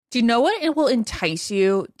Do you know what it will entice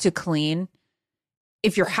you to clean?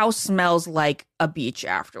 If your house smells like a beach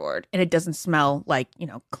afterward and it doesn't smell like,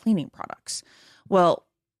 cleaning products. Well,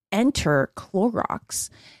 enter Clorox.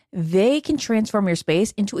 They can transform your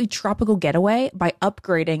space into a tropical getaway by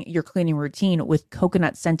upgrading your cleaning routine with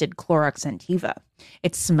coconut-scented Clorox Scentiva.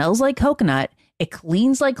 It smells like coconut, it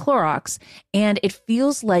cleans like Clorox, and it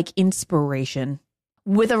feels like inspiration.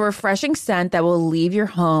 With a refreshing scent that will leave your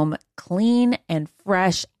home clean and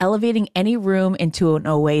fresh, elevating any room into an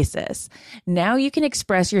oasis. Now you can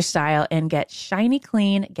express your style and get shiny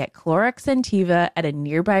clean. Get Clorox Scentiva at a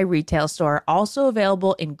nearby retail store, also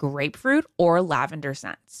available in grapefruit or lavender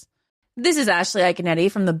scents. This is Ashley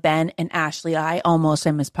Iconetti from the Ben and Ashley I Almost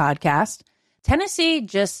Famous podcast. Tennessee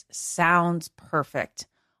just sounds perfect,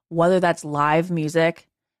 whether that's live music,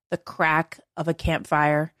 the crack of a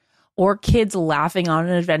campfire, or kids laughing on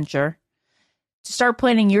an adventure. To start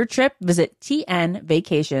planning your trip, visit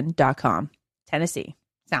tnvacation.com. Tennessee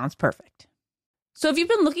sounds perfect. So if you've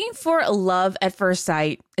been looking for love at first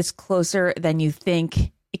sight, it's closer than you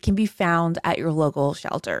think. It can be found at your local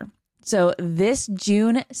shelter. So this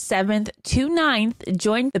June 7th to 9th,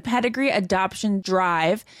 join the Pedigree Adoption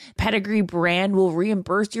Drive. Pedigree brand will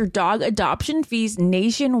reimburse your dog adoption fees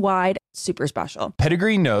nationwide. Super special.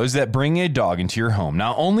 Pedigree knows that bringing a dog into your home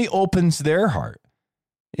not only opens their heart,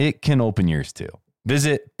 it can open yours too.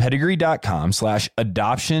 Visit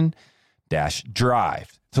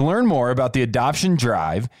pedigree.com/adoption-drive to learn more about the adoption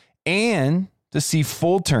drive and to see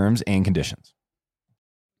full terms and conditions.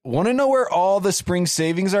 Want to know where all the spring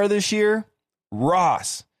savings are this year?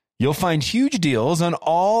 Ross. You'll find huge deals on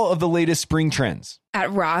all of the latest spring trends.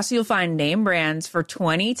 At Ross, you'll find name brands for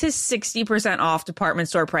 20 to 60% off department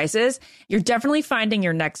store prices. You're definitely finding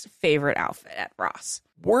your next favorite outfit at Ross.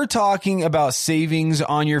 We're talking about savings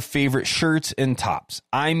on your favorite shirts and tops.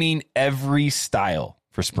 I mean, every style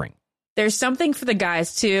for spring. There's something for the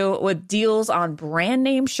guys, too, with deals on brand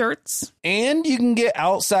name shirts. And you can get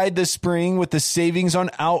outside this spring with the savings on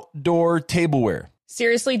outdoor tableware.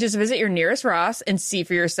 Seriously, just visit your nearest Ross and see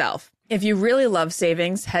for yourself. If you really love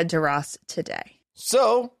savings, head to Ross today.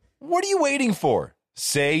 So, what are you waiting for?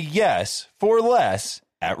 Say yes for less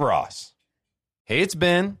at Ross. Hey, it's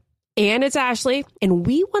Ben. And it's Ashley, and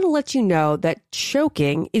we want to let you know that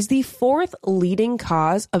choking is the 4th leading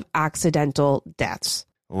cause of accidental deaths.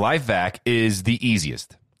 LifeVac is the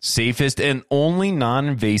easiest, safest, and only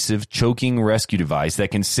non-invasive choking rescue device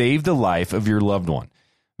that can save the life of your loved one.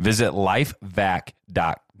 Visit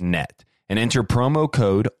lifevac.net and enter promo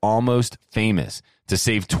code ALMOSTFAMOUS to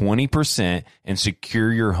save 20% and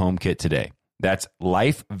secure your home kit today. That's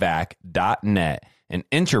lifevac.net and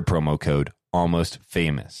enter promo code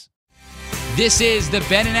ALMOSTFAMOUS. This is the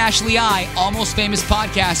Ben and Ashley I Almost Famous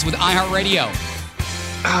podcast with iHeartRadio.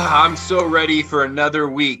 I'm so ready for another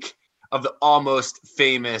week of the Almost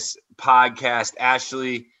Famous podcast.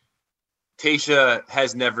 Ashley, Tayshia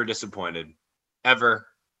has never disappointed, ever.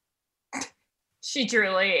 She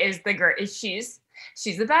truly is the great. She's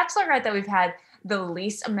the bachelorette that we've had the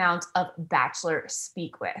least amount of bachelor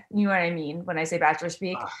speak with. You know what I mean when I say bachelor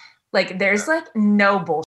speak? There's no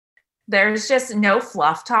bullshit. There's just no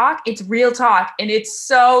fluff talk. It's real talk, and it's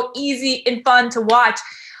so easy and fun to watch.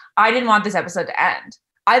 I didn't want this episode to end.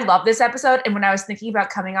 I love this episode. And when I was thinking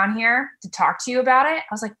about coming on here to talk to you about it, I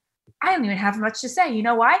was like, I don't even have much to say. You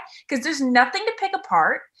know why? Because there's nothing to pick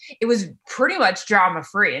apart. It was pretty much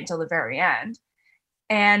drama-free until the very end.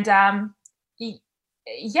 And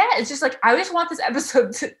it's just I just want this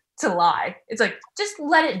episode to lie. It's just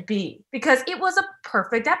let it be, because it was a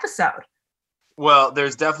perfect episode. Well,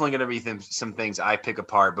 there's definitely going to be some things I pick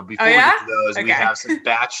apart. But before we get to those, we have some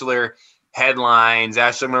Bachelor headlines.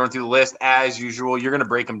 Ashley, I'm going to run through the list as usual. You're going to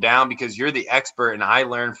break them down because you're the expert, and I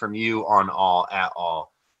learn from you on all at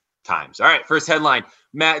all times. All right, first headline.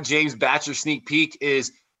 Matt James' Bachelor sneak peek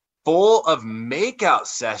is full of makeout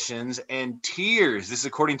sessions and tears. This is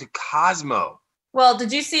according to Cosmo. Well,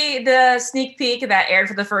 did you see the sneak peek that aired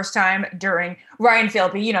for the first time during Ryan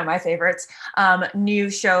Phillippe, my favorites, new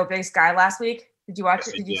show Big Sky last week? Did you watch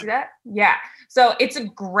it? Did you see that? Yeah. So it's a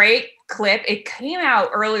great clip. It came out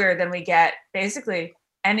earlier than we get basically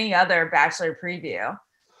any other Bachelor preview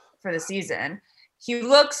for the season. He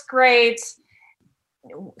looks great.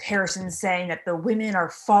 Harrison's saying that the women are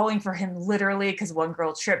falling for him literally because one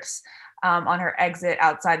girl trips on her exit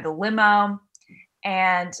outside the limo.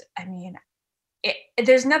 And I mean,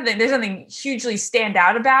 there's nothing hugely stand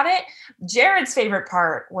out about it. Jared's favorite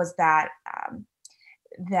part was that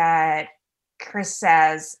Chris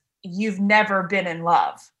says, "You've never been in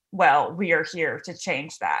love. Well, we are here to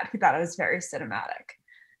change that." He thought it was very cinematic.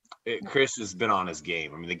 Chris has been on his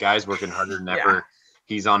game. I mean, the guy's working harder than ever.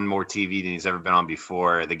 He's on more TV than he's ever been on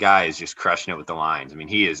before. The guy is just crushing it with the lines. I mean,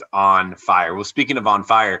 he is on fire. Well, speaking of on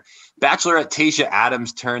fire, Bachelorette Tayshia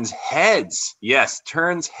Adams turns heads. Yes,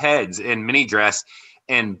 turns heads in mini dress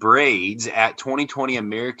and braids at 2020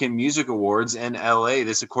 American Music Awards in LA.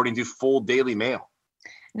 This according to Full Daily Mail.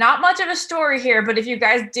 Not much of a story here, but if you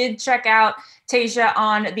guys did check out Tayshia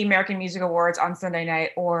on the American Music Awards on Sunday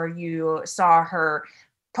night, or you saw her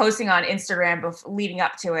posting on Instagram leading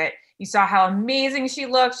up to it, you saw how amazing she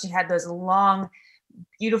looked. She had those long,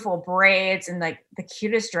 beautiful braids and like the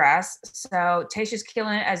cutest dress. So Tayshia's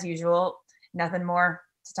killing it as usual. Nothing more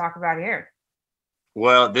to talk about here.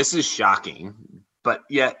 Well, this is shocking, but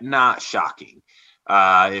yet not shocking.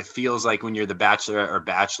 It feels like when you're the Bachelorette or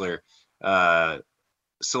Bachelor,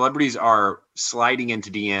 celebrities are sliding into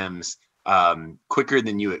DMs quicker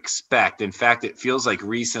than you expect. In fact, it feels like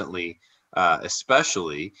recently,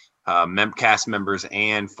 especially cast members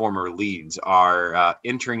and former leads are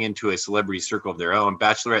entering into a celebrity circle of their own.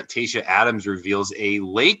 Bachelorette Tayshia Adams reveals a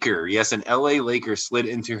Laker, yes, an LA Laker slid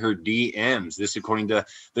into her DMs. This according to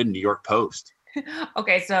the New York Post.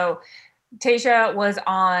 Okay, so Tayshia was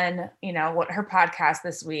on, her podcast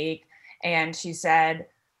this week, and she said,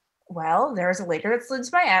 well, there's a Laker that slid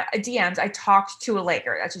into my DMs. I talked to a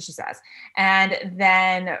Laker. That's what she says. And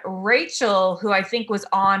then Rachel, who I think was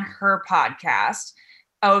on her podcast,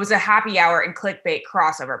 it was a happy hour and clickbait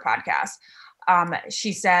crossover podcast.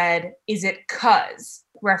 She said, is it cuz?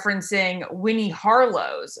 Referencing Winnie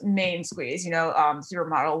Harlow's main squeeze,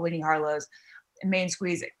 supermodel Winnie Harlow's main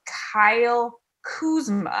squeeze, Kyle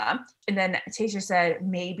Kuzma. And then Tayshia said,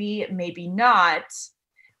 maybe, maybe not,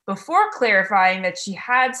 before clarifying that she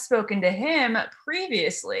had spoken to him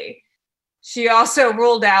previously. She also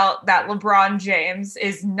ruled out that LeBron James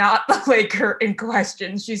is not the Laker in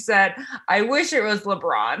question. She said, I wish it was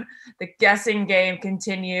LeBron. The guessing game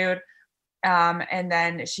continued. And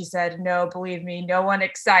then she said, no, believe me, no one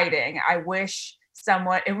exciting. I wish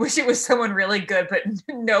it was someone really good, but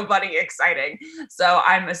nobody exciting. So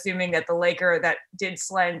I'm assuming that the Laker that did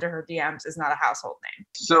slide into her DMs is not a household name.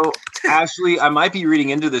 So Ashley, I might be reading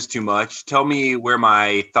into this too much. Tell me where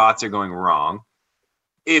my thoughts are going wrong.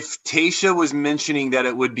 If Tayshia was mentioning that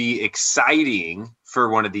it would be exciting for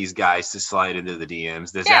one of these guys to slide into the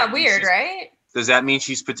DMs, weird, right? Does that mean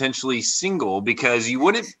she's potentially single? Because you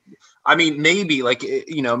wouldn't, I mean, maybe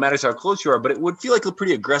matters how close you are, but it would feel like a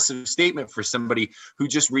pretty aggressive statement for somebody who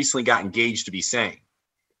just recently got engaged to be saying.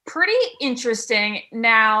 Pretty interesting.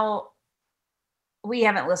 Now, we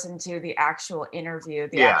haven't listened to the actual interview,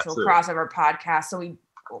 actual crossover podcast. So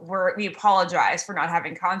we apologize for not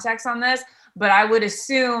having context on this, but I would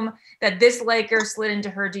assume that this Laker slid into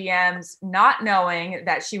her DMs, not knowing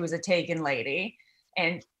that she was a taken lady,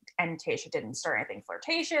 and Tayshia didn't start anything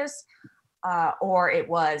flirtatious, or it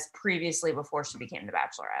was previously before she became the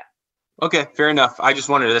Bachelorette. Okay, fair enough. I just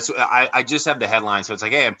wondered. I just have the headline, so it's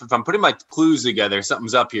like, hey, if I'm putting my clues together,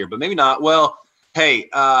 something's up here, but maybe not. Well, hey,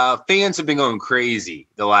 fans have been going crazy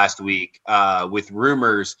the last week with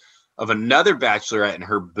rumors of another Bachelorette and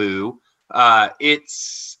her boo.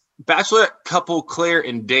 It's Bachelorette couple Claire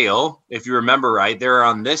and Dale. If you remember right, they're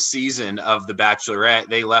on this season of The Bachelorette.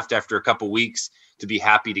 They left after a couple weeks to be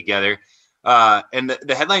happy together. And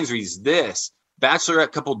the headlines reads this: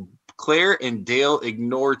 Bachelorette couple Claire and Dale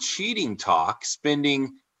ignore cheating talk,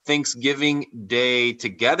 spending Thanksgiving Day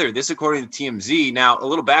together. This according to TMZ. Now, a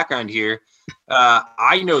little background here.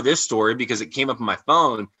 I know this story because it came up on my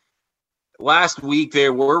phone. Last week,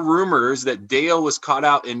 there were rumors that Dale was caught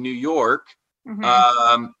out in New York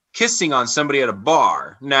kissing on somebody at a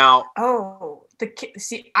bar. Now,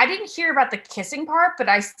 I didn't hear about the kissing part, but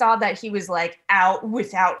I saw that he was like out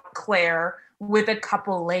without Claire with a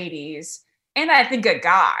couple ladies, and I think a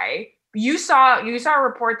guy. You saw a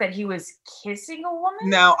report that he was kissing a woman?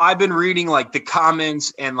 Now, I've been reading like the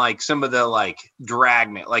comments and like some of the like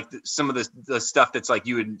dragnet, like some of the stuff that's like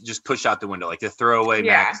you would just push out the window, like the throwaway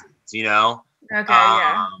magazines, Okay,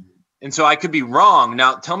 yeah. And so I could be wrong.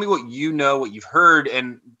 Now, tell me what you know, what you've heard,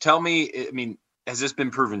 and tell me, I mean, has this been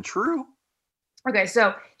proven true? Okay,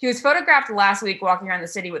 so he was photographed last week walking around the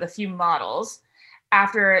city with a few models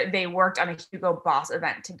after they worked on a Hugo Boss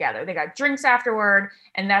event together. They got drinks afterward,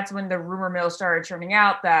 and that's when the rumor mill started turning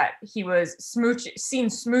out that he was seen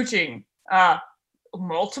smooching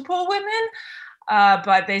multiple women,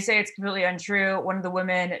 but they say it's completely untrue. One of the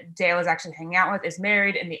women Dale is actually hanging out with is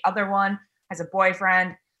married, and the other one has a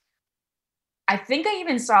boyfriend. I think I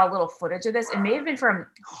even saw a little footage of this. It may have been from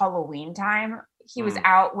Halloween time. He was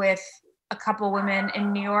out with a couple women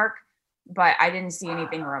in New York, but I didn't see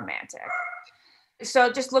anything romantic. So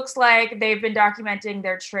it just looks like they've been documenting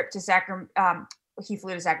their trip to he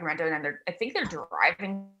flew to Sacramento, and then I think they're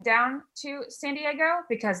driving down to San Diego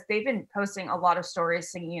because they've been posting a lot of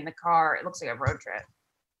stories singing in the car. It looks like a road trip.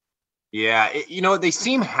 Yeah, they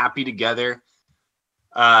seem happy together.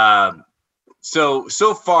 So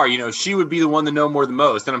far, she would be the one to know more than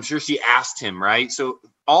most, and I'm sure she asked him, right? So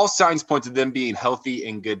all signs point to them being healthy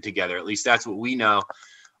and good together. At least that's what we know.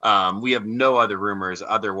 We have no other rumors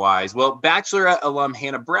otherwise. Well, Bachelorette alum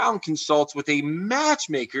Hannah Brown consults with a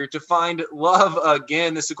matchmaker to find love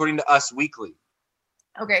again. This is according to Us Weekly.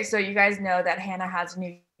 Okay, so you guys know that Hannah has a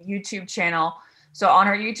new YouTube channel. So on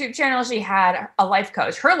her YouTube channel, she had a life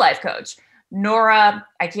coach, her life coach, Nora,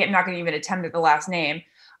 I'm not going to even attempt the last name,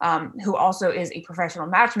 who also is a professional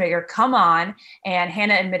matchmaker, come on. And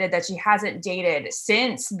Hannah admitted that she hasn't dated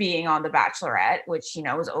since being on The Bachelorette, which,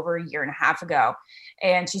 was over a year and a half ago.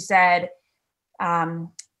 And she said,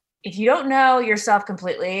 if you don't know yourself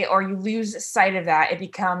completely or you lose sight of that, it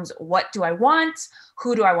becomes, what do I want?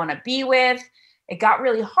 Who do I want to be with? It got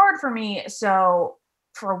really hard for me. So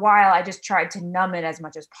for a while, I just tried to numb it as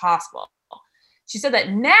much as possible. She said that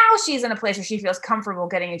now she's in a place where she feels comfortable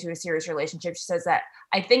getting into a serious relationship. She says that,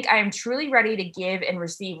 I think I am truly ready to give and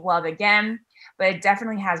receive love again, but it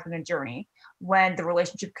definitely has been a journey. When the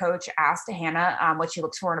relationship coach asked Hannah what she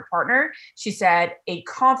looks for in a partner, she said a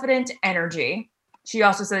confident energy. She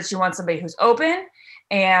also said she wants somebody who's open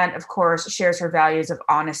and, of course, shares her values of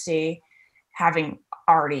honesty, having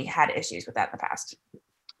already had issues with that in the past.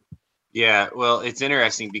 Yeah, well, it's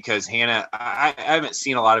interesting because Hannah, I haven't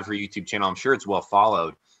seen a lot of her YouTube channel. I'm sure it's well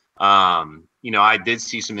followed. I did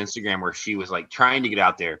see some Instagram where she was like trying to get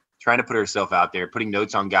out there, trying to put herself out there, putting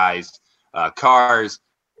notes on guys, cars.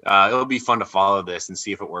 It'll be fun to follow this and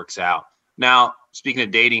see if it works out. Now, speaking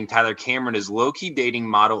of dating, Tyler Cameron is low-key dating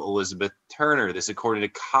model Elizabeth Turner. This according to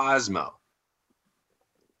Cosmo.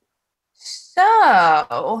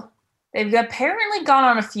 So they've apparently gone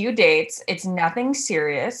on a few dates. It's nothing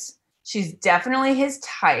serious. She's definitely his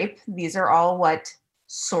type. These are all what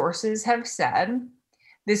sources have said.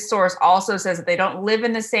 This source also says that they don't live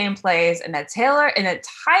in the same place and that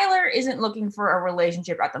Tyler isn't looking for a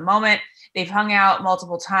relationship at the moment. They've hung out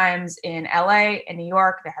multiple times in LA and New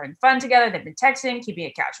York. They're having fun together. They've been texting, keeping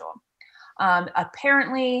it casual.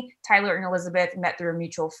 Apparently, Tyler and Elizabeth met through a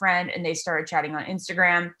mutual friend and they started chatting on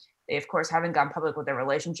Instagram. They, of course, haven't gone public with their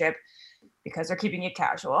relationship because they're keeping it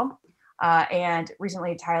casual. And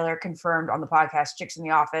recently, Tyler confirmed on the podcast Chicks in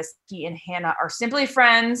the Office, he and Hannah are simply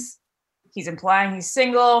friends. He's implying he's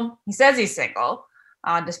single. He says he's single,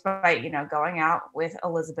 despite, going out with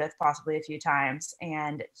Elizabeth possibly a few times.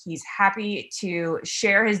 And he's happy to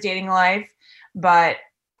share his dating life. But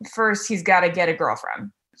first, he's got to get a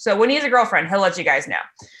girlfriend. So when he has a girlfriend, he'll let you guys know.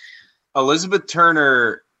 Elizabeth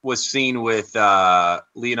Turner was seen with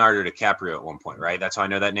Leonardo DiCaprio at one point, right? That's how I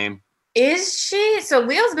know that name. Is she? So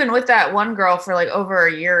Leo's been with that one girl for like over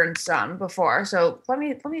a year and some before. So let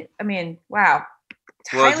me, wow.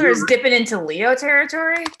 Tyler is dipping into Leo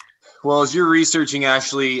territory. Well, as you're researching,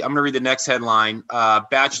 Ashley, I'm going to read the next headline.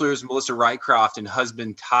 Bachelors Melissa Rycroft and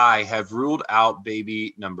husband Ty have ruled out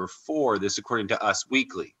baby number 4. This according to Us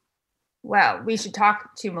Weekly. Well, we should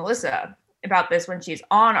talk to Melissa about this when she's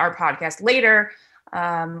on our podcast later.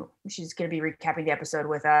 She's going to be recapping the episode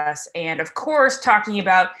with us. And of course, talking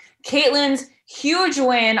about Caitlin's huge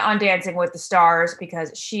win on Dancing with the Stars,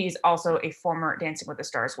 because she's also a former Dancing with the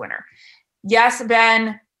Stars winner. Yes,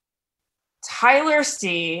 Ben, Tyler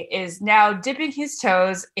C is now dipping his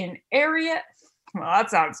toes in area. Well, that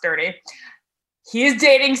sounds dirty. He is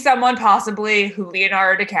dating someone possibly who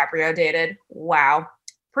Leonardo DiCaprio dated. Wow.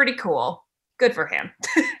 Pretty cool. Good for him.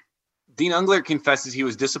 Dean Ungler confesses he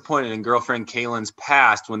was disappointed in girlfriend Caitlin's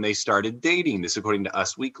past when they started dating. This according to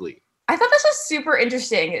Us Weekly. I thought this was super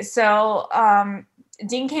interesting. So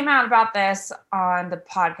Dean came out about this on the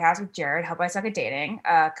podcast with Jared, Hope I Suck at Dating,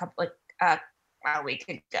 a week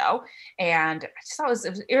ago. And I just thought it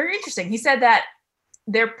was very interesting. He said that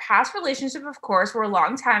their past relationship, of course, were a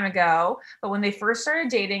long time ago. But when they first started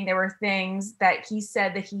dating, there were things that he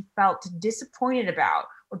said that he felt disappointed about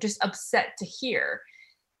or just upset to hear.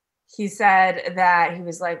 He said that he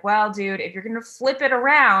was like, well, dude, if you're going to flip it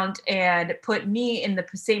around and put me in the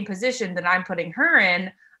same position that I'm putting her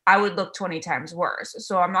in, I would look 20 times worse.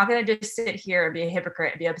 So I'm not going to just sit here and be a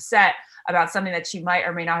hypocrite and be upset about something that she might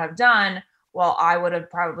or may not have done, while I would have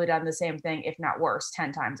probably done the same thing, if not worse,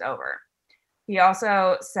 10 times over. He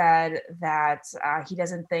also said that he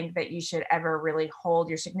doesn't think that you should ever really hold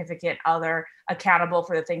your significant other accountable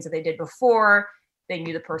for the things that they did before they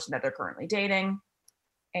knew the person that they're currently dating.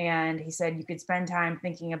 And he said you could spend time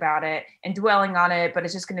thinking about it and dwelling on it, but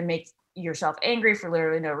it's just going to make yourself angry for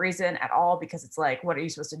literally no reason at all, because it's like, what are you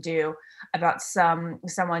supposed to do about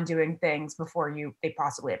someone doing things before they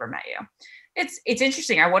possibly ever met you? It's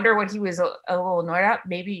interesting. I wonder what he was a little annoyed at.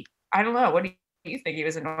 Maybe, I don't know. What do you think he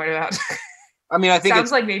was annoyed about? I mean, I think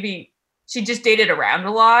sounds like maybe she just dated around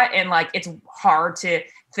a lot, and like it's hard to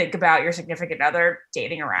think about your significant other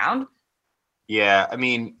dating around. Yeah, I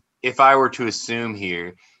mean, if I were to assume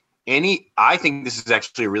here, I think this is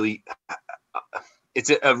actually it's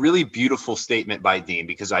a really beautiful statement by Dean,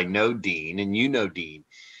 because I know Dean and you know Dean,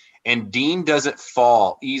 and Dean doesn't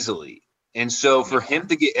fall easily. And so for him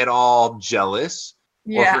to get at all jealous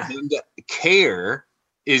or for him to care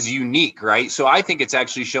is unique, right? So I think it's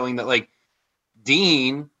actually showing that like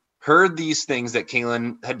Dean heard these things that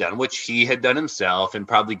Kaylin had done, which he had done himself, and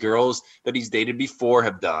probably girls that he's dated before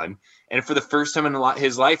have done. And for the first time in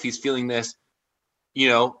his life, he's feeling this,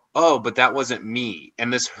 oh, but that wasn't me.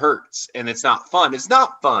 And this hurts. And it's not fun. It's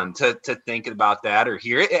not fun to think about that or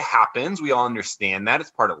hear it. It happens. We all understand that.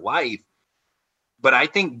 It's part of life. But I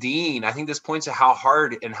think this points to how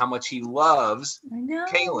hard and how much he loves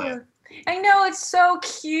Kaylin. I know. It's so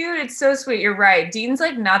cute. It's so sweet. You're right. Dean's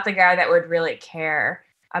like not the guy that would really care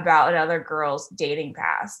about another girl's dating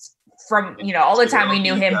past from, all the time we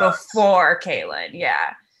knew him before Kaylin.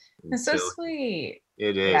 Yeah. It's so sweet.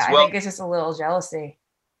 It is. Yeah, I think it's just a little jealousy.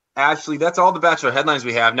 Ashley, that's all the Bachelor headlines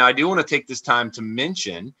we have. Now, I do want to take this time to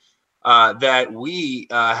mention that we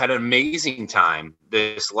had an amazing time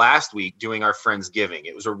this last week doing our Friendsgiving.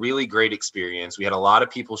 It was a really great experience. We had a lot of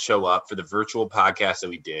people show up for the virtual podcast that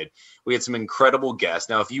we did. We had some incredible guests.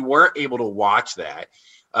 Now, if you weren't able to watch that,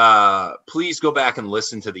 please go back and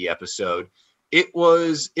listen to the episode. It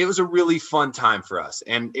was a really fun time for us,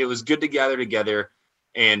 and it was good to gather together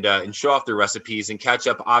and show off the recipes and catch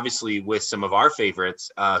up, obviously, with some of our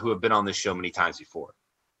favorites who have been on this show many times before.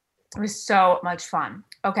 It was so much fun.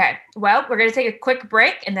 Okay, well, we're going to take a quick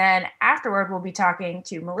break, and then afterward, we'll be talking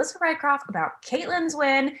to Melissa Rycroft about Caitlin's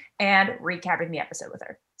win and recapping the episode with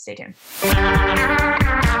her. Stay tuned.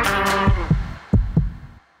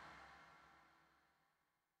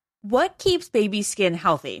 What keeps baby skin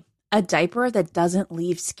healthy? A diaper that doesn't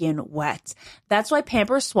leave skin wet. That's why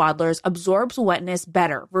Pampers Swaddlers absorbs wetness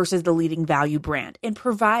better versus the leading value brand and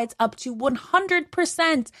provides up to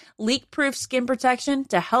 100% leak-proof skin protection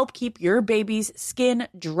to help keep your baby's skin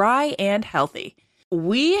dry and healthy.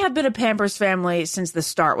 We have been a Pampers family since the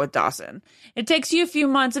start with Dawson. It takes you a few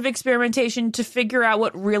months of experimentation to figure out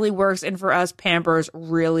what really works, and for us, Pampers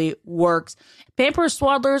really works. Pampers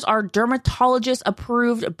Swaddlers are dermatologist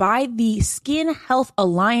approved by the Skin Health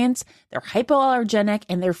Alliance. They're hypoallergenic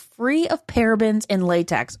and they're free of parabens and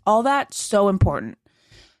latex. All that so important.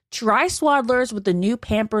 Try Swaddlers with the new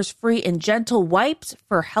Pampers Free and Gentle wipes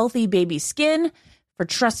for healthy baby skin. For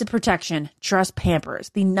trusted protection, trust Pampers,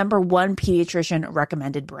 the #1 pediatrician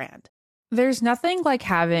recommended brand. There's nothing like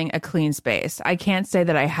having a clean space. I can't say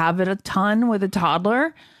that I have it a ton with a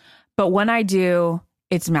toddler, but when I do,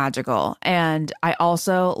 it's magical. And I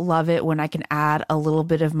also love it when I can add a little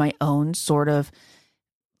bit of my own sort of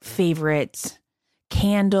favorite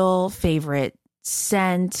candle, favorite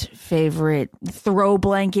scent, favorite throw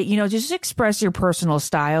blanket, just express your personal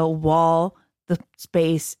style while the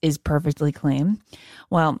space is perfectly clean.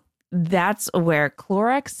 Well, that's where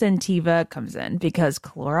Clorox Scentiva comes in, because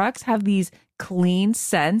Clorox have these clean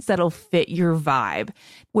scents that'll fit your vibe.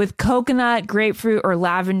 With coconut, grapefruit, or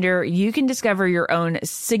lavender, you can discover your own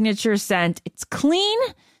signature scent. It's clean,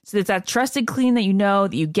 so it's that trusted clean that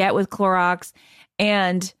that you get with Clorox,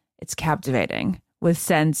 and it's captivating with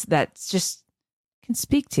scents that's just can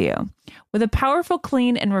speak to you. With a powerful,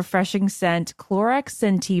 clean, and refreshing scent, Clorox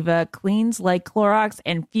Scentiva cleans like Clorox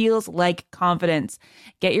and feels like confidence.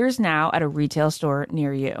 Get yours now at a retail store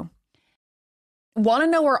near you. Want to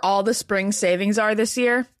know where all the spring savings are this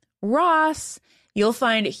year? Ross. You'll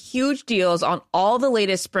find huge deals on all the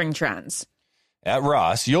latest spring trends. At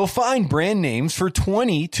Ross, you'll find brand names for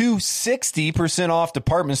 20 to 60% off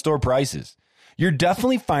department store prices. You're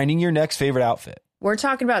definitely finding your next favorite outfit. We're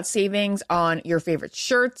talking about savings on your favorite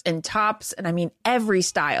shirts and tops, and I mean every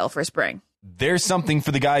style for spring. There's something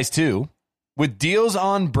for the guys, too, with deals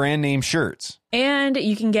on brand name shirts. And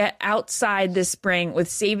you can get outside this spring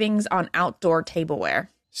with savings on outdoor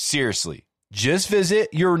tableware. Seriously, just visit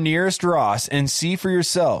your nearest Ross and see for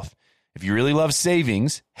yourself. If you really love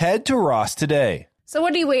savings, head to Ross today. So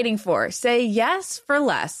what are you waiting for? Say yes for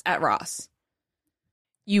less at Ross.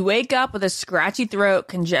 You wake up with a scratchy throat,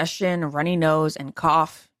 congestion, runny nose, and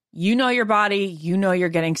cough. You know your body. You know you're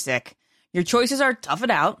getting sick. Your choices are tough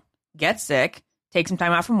it out, get sick, take some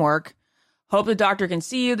time out from work, Hope the doctor can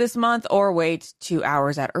see you this month or wait 2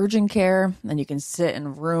 hours at urgent care. Then you can sit in a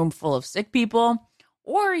room full of sick people.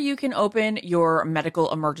 Or you can open your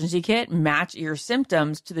medical emergency kit, match your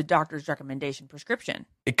symptoms to the doctor's recommendation prescription.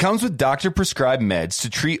 It comes with doctor-prescribed meds to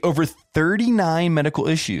treat over 39 medical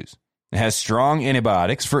issues. It has strong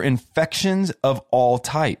antibiotics for infections of all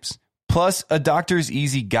types. Plus, a doctor's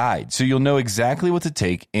easy guide, so you'll know exactly what to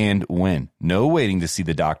take and when. No waiting to see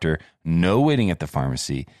the doctor, no waiting at the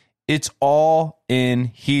pharmacy. It's all in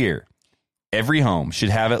here. Every home should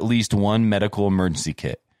have at least one medical emergency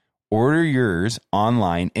kit. Order yours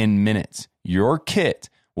online in minutes. Your kit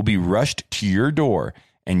will be rushed to your door,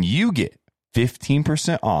 and you get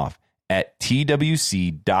 15% off at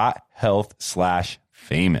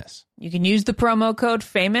twc.health/famous. You can use the promo code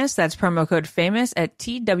FAMOUS. That's promo code FAMOUS at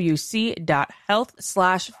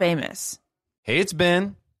twc.health/famous. Hey, it's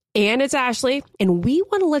Ben. And it's Ashley. And we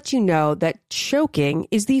want to let you know that choking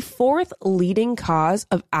is the 4th leading cause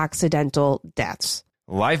of accidental deaths.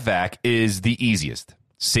 LifeVac is the easiest,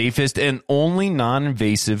 safest, and only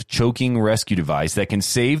non-invasive choking rescue device that can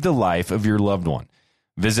save the life of your loved one.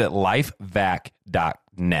 Visit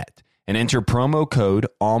lifevac.net and enter promo code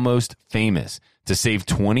ALMOSTFAMOUS to save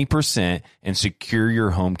 20% and secure your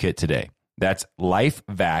home kit today. That's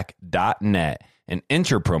lifevac.net and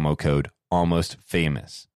enter promo code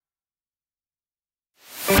ALMOSTFAMOUS.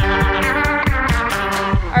 All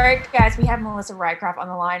right, guys, we have Melissa Rycroft on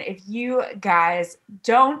the line. If you guys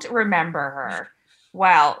don't remember her,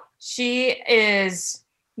 well, she is,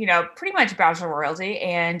 pretty much Bachelor royalty,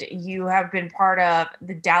 and you have been part of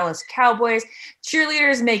the Dallas Cowboys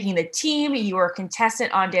cheerleaders making the team. You were a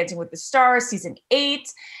contestant on Dancing with the Stars season 8,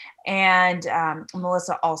 and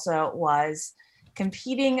Melissa also was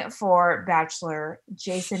competing for Bachelor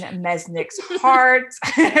Jason Mesnick's heart.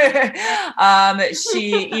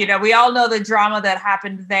 We all know the drama that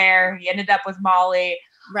happened there. He ended up with Molly.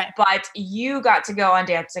 Right. But you got to go on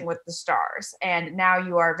Dancing with the Stars, and now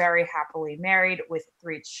you are very happily married with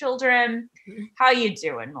 3 children. How you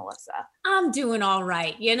doing, Melissa? I'm doing all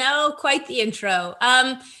right. Quite the intro.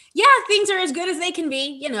 Things are as good as they can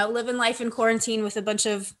be, living life in quarantine with a bunch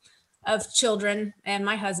of children and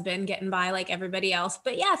my husband, getting by like everybody else.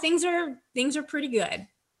 But yeah, things are pretty good.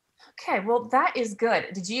 Okay, well, that is good.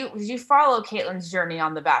 Did you follow Caitlin's journey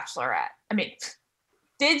on The Bachelorette?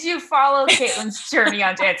 Did you follow Caitlin's journey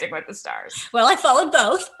on Dancing with the Stars? Well, I followed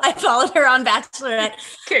both. I followed her on Bachelorette.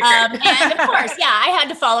 And of course, I had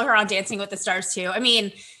to follow her on Dancing with the Stars too.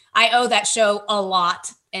 I owe that show a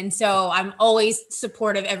lot. And so I'm always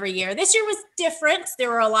supportive every year. This year was different.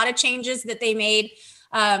 There were a lot of changes that they made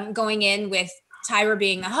going in with Tyra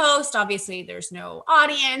being the host. Obviously, there's no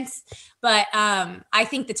audience. But I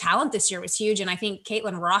think the talent this year was huge. And I think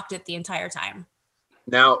Caitlin rocked it the entire time.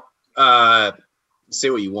 Now, say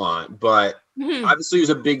what you want, but obviously it was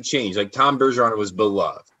a big change. Like Tom Bergeron was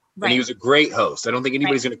beloved, and he was a great host. I don't think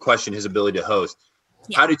anybody's going to question his ability to host.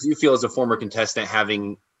 Yeah. How did you feel as a former contestant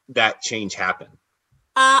having that change happen?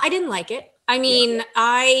 I didn't like it.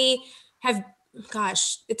 I have,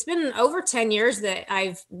 it's been over 10 years that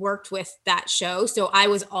I've worked with that show. So I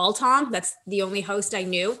was all Tom. That's the only host I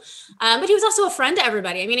knew. But he was also a friend to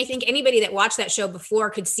everybody. I think anybody that watched that show before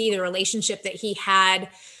could see the relationship that he had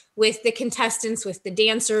with the contestants, with the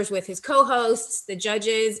dancers, with his co-hosts, the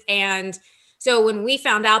judges. And so when we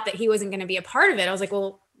found out that he wasn't going to be a part of it, I was like,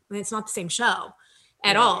 well, it's not the same show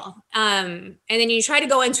at all. And then you try to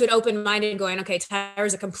go into it open-minded going, okay,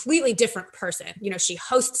 Tyra's a completely different person. She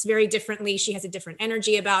hosts very differently. She has a different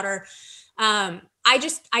energy about her. I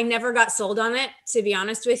never got sold on it, to be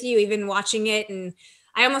honest with you, even watching it. And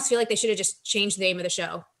I almost feel like they should have just changed the name of the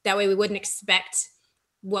show. That way we wouldn't expect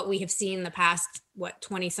what we have seen the past,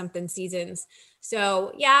 20 something seasons.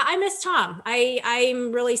 So yeah, I miss Tom.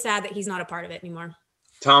 I'm really sad that he's not a part of it anymore.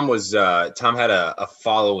 Tom had a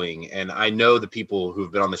following, and I know the people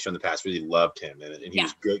who've been on the show in the past really loved him, and he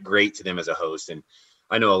was great to them as a host. And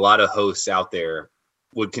I know a lot of hosts out there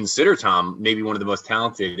would consider Tom maybe one of the most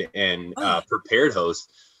talented and prepared hosts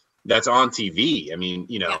that's on TV.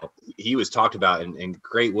 He was talked about in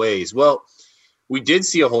great ways. Well, we did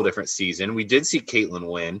see a whole different season. We did see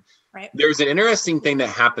Caitlin win. Right. There's an interesting thing that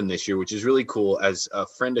happened this year, which is really cool. As a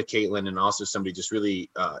friend of Caitlin and also somebody just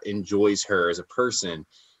really enjoys her as a person,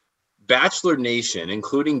 Bachelor Nation,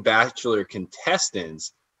 including Bachelor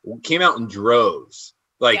contestants, came out in droves,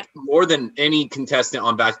 more than any contestant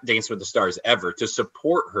on Dancing with the Stars ever, to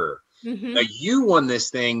support her. Mm-hmm. Now, you won this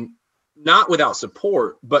thing not without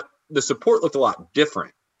support, but the support looked a lot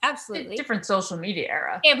different. Absolutely. Different social media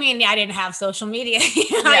era. I didn't have social media.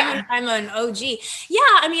 I'm an OG. Yeah.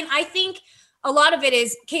 I think a lot of it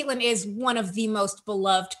is Kaitlyn is one of the most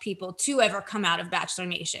beloved people to ever come out of Bachelor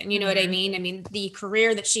Nation. You know what I mean? I mean, the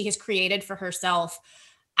career that she has created for herself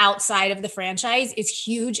outside of the franchise is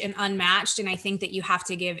huge and unmatched. And I think that you have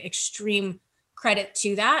to give extreme credit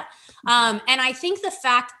to that. And I think the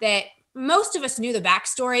fact that most of us knew the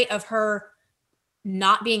backstory of her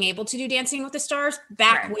not being able to do Dancing with the Stars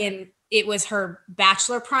back when it was her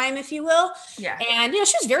Bachelor prime, if you will. Yeah. And, she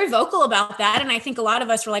was very vocal about that. And I think a lot of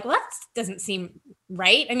us were like, well, that doesn't seem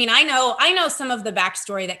right. I mean, I know some of the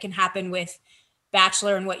backstory that can happen with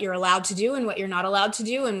Bachelor and what you're allowed to do and what you're not allowed to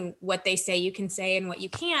do and what they say you can say and what you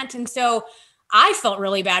can't. And so I felt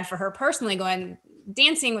really bad for her personally, going,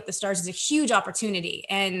 Dancing with the Stars is a huge opportunity.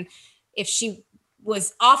 And if she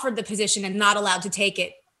was offered the position and not allowed to take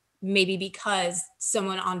it, maybe because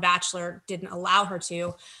someone on Bachelor didn't allow her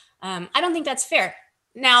to, I don't think that's fair.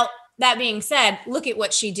 Now, that being said, look at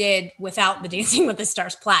what she did without the Dancing with the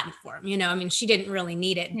Stars platform. I mean, she didn't really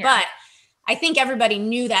need it, but I think everybody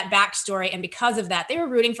knew that backstory. And because of that, they were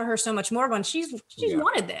rooting for her so much more when she's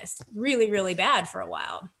wanted this really, really bad for a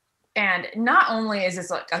while. And not only is this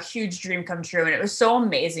like a huge dream come true, and it was so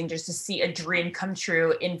amazing just to see a dream come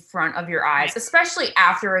true in front of your eyes, especially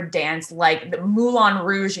after a dance like the Moulin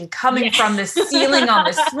Rouge and coming from the ceiling on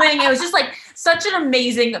the swing. It was just like such an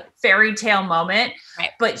amazing fairy tale moment.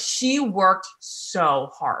 Right. But she worked so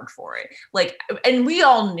hard for it. And we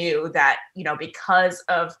all knew that, because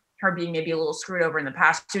of her being maybe a little screwed over in the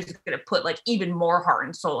past, she was going to put even more heart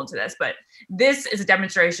and soul into this. But this is a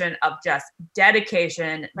demonstration of just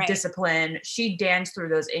dedication, discipline. She danced through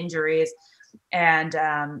those injuries. And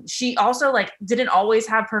she also didn't always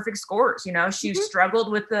have perfect scores. She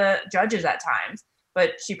struggled with the judges at times,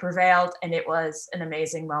 but she prevailed, and it was an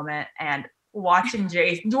amazing moment. And watching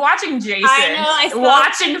Jason watching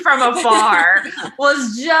from afar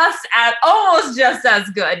was almost just as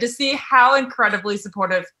good to see how incredibly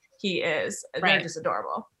supportive he is. They're just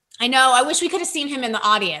adorable. I know. I wish we could have seen him in the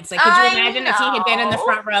audience. Could you imagine if he had been in the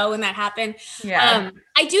front row when that happened? Yeah.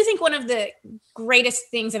 I do think one of the greatest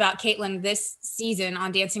things about Kaitlyn this season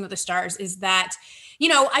on Dancing with the Stars is that,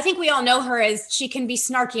 I think we all know her as she can be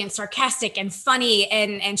snarky and sarcastic and funny,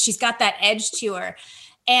 and she's got that edge to her.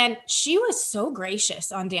 And she was so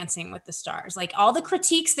gracious on Dancing with the Stars. All the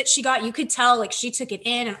critiques that she got, you could tell she took it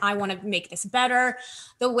in, and I want to make this better.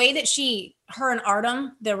 The way that her and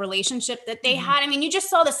Artem, the relationship that they had, I mean, you just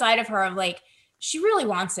saw the side of her of she really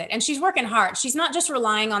wants it, and she's working hard. She's not just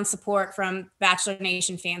relying on support from Bachelor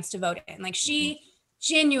Nation fans to vote in. She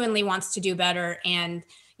genuinely wants to do better and,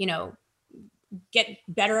 get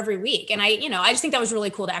better every week. And I just think that was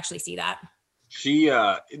really cool to actually see that.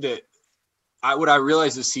 What I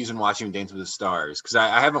realized this season watching Dance with the Stars, because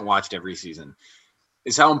I haven't watched every season,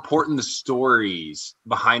 is how important the stories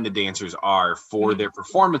behind the dancers are for their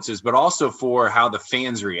performances, but also for how the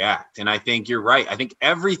fans react. And I think you're right. I think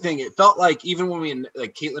everything, it felt like even when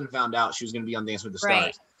Kaitlyn found out she was going to be on Dance with the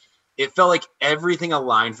Stars, it felt like everything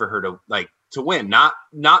aligned for her to win,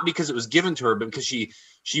 not because it was given to her, but because she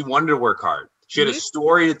wanted to work hard. She had a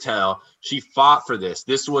story to tell. She fought for this.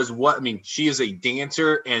 This was she is a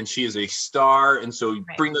dancer and she is a star. And so you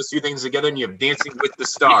bring those two things together and you have Dancing with the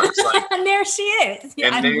Stars. And there she is.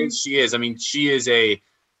 And there she is. I mean, she is a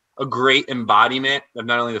great embodiment of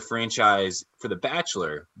not only the franchise for The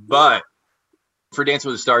Bachelor, but for Dancing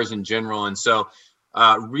with the Stars in general. And so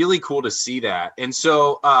really cool to see that. And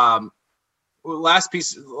so last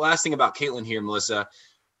thing about Kaitlyn here, Melissa.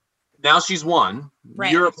 Now she's won.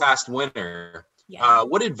 Right. You're a past winner. Yeah.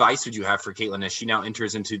 What advice would you have for Kaitlyn as she now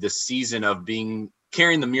enters into the season of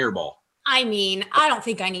carrying the mirror ball? I mean, I don't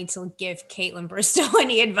think I need to give Kaitlyn Bristowe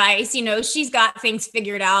any advice. She's got things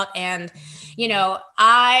figured out. And,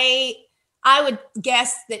 I would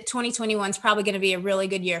guess that 2021 is probably going to be a really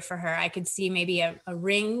good year for her. I could see maybe a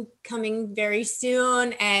ring coming very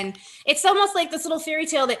soon. And it's almost like this little fairy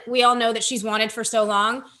tale that we all know that she's wanted for so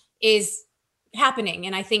long is happening.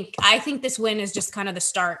 And I think this win is just kind of the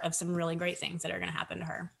start of some really great things that are going to happen to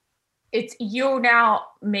her. It's you now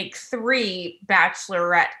make 3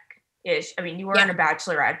 Bachelorette-ish. I mean, you weren't a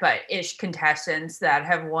Bachelorette, but ish contestants that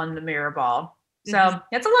have won the mirror ball. So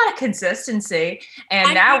that's a lot of consistency.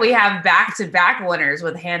 And now we have back-to-back winners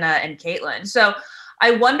with Hannah and Kaitlyn. So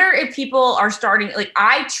I wonder if people are starting,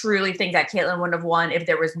 I truly think that Kaitlyn would have won if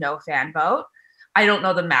there was no fan vote. I don't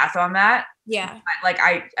know the math on that. Yeah.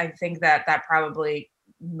 I think that probably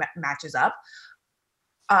matches up.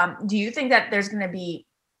 Do you think that there's going to be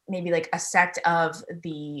maybe a sect of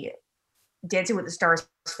the Dancing with the Stars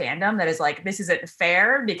fandom that is this isn't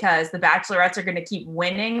fair because the Bachelorettes are going to keep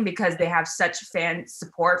winning because they have such fan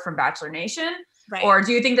support from Bachelor Nation? Right. Or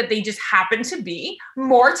do you think that they just happen to be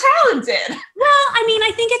more talented? Well, I mean,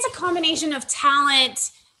 I think it's a combination of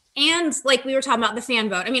talent and, like we were talking about, the fan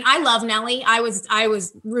vote. I mean, I love Nelly. I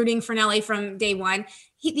was rooting for Nelly from day one.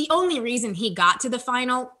 The only reason he got to the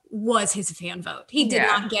final was his fan vote. He did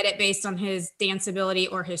not get it based on his dance ability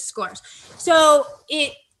or his scores. So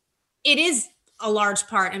it is a large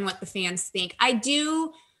part in what the fans think. I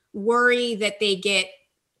do worry that they get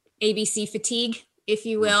ABC fatigue, if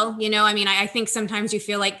you will. You know, I mean, I think sometimes you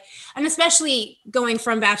feel like, and especially going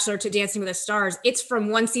from Bachelor to Dancing with the Stars, it's from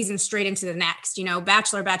one season straight into the next. You know,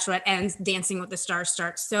 Bachelor, Bachelorette ends, Dancing with the Stars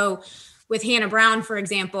starts. So with Hannah Brown, for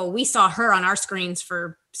example, we saw her on our screens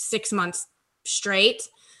for 6 months straight.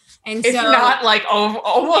 And if not like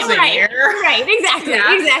almost a year. Right, exactly.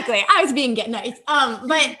 Exactly. I was being nice.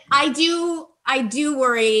 But I do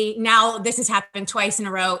worry now. This has happened twice in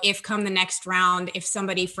a row. If come the next round, if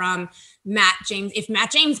somebody from Matt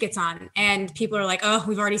James gets on and people are like, oh,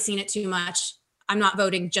 we've already seen it too much, I'm not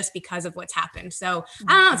voting just because of what's happened. So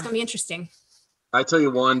I don't know. It's going to be interesting. I tell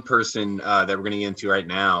you one person that we're going to get into right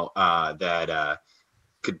now that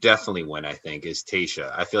could definitely win, I think, is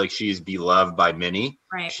Tayshia. I feel like she's beloved by many.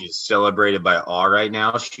 Right. She's celebrated by all right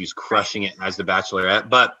now. She's crushing it as the Bachelorette.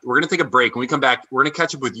 But we're going to take a break. When we come back, we're going to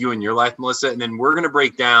catch up with you and your life, Melissa, and then we're going to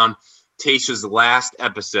break down Tayshia's last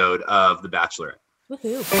episode of The Bachelorette.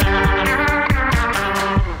 Woohoo.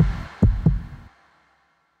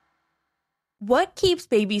 What keeps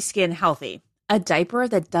baby skin healthy? A diaper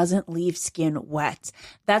that doesn't leave skin wet.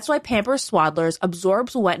 That's why Pampers Swaddlers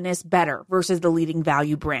absorbs wetness better versus the leading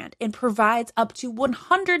value brand and provides up to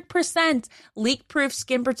 100% leak-proof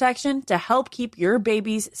skin protection to help keep your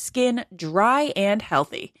baby's skin dry and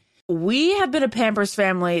healthy. We have been a Pampers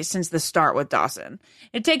family since the start with Dawson.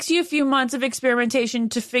 It takes you a few months of experimentation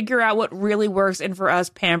to figure out what really works, and for us,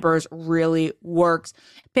 Pampers really works.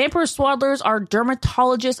 Pampers Swaddlers are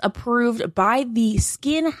dermatologist approved by the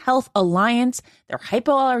Skin Health Alliance. They're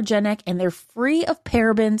hypoallergenic and they're free of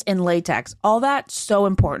parabens and latex. All that so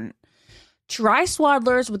important. Try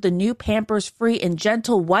Swaddlers with the new Pampers Free and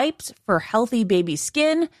Gentle wipes for healthy baby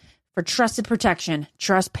skin. For trusted protection,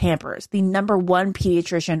 trust Pampers, the #1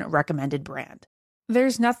 pediatrician recommended brand.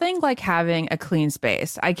 There's nothing like having a clean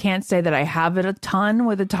space. I can't say that I have it a ton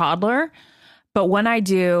with a toddler, but when I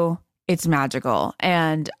do, it's magical.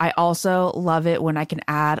 And I also love it when I can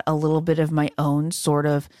add a little bit of my own sort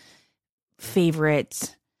of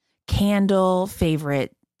favorite candle,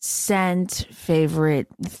 favorite scent, favorite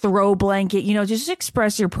throw blanket, you know, just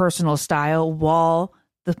express your personal style while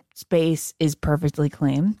the space is perfectly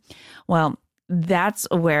clean. Well, that's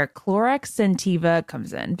where Clorox Scentiva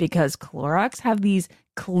comes in, because Clorox have these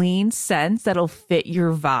clean scents that'll fit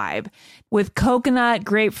your vibe. With coconut,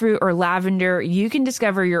 grapefruit, or lavender, you can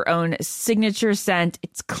discover your own signature scent.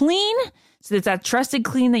 It's clean, so it's that trusted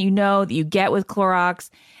clean that you get with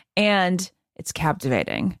Clorox, and it's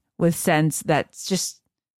captivating with scents that just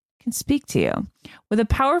can speak to you. With a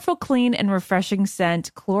powerful, clean, and refreshing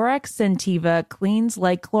scent, Clorox Scentiva cleans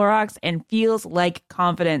like Clorox and feels like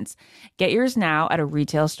confidence. Get yours now at a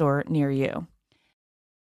retail store near you.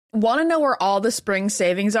 Want to know where all the spring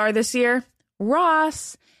savings are this year?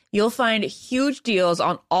 Ross. You'll find huge deals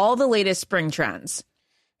on all the latest spring trends.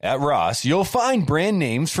 At Ross, you'll find brand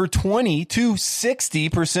names for 20 to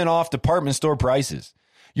 60% off department store prices.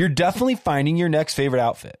 You're definitely finding your next favorite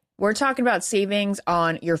outfit. We're talking about savings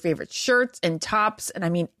on your favorite shirts and tops, and I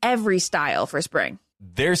mean every style for spring.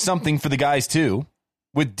 There's something for the guys, too,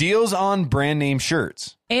 with deals on brand name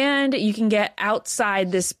shirts. And you can get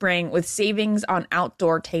outside this spring with savings on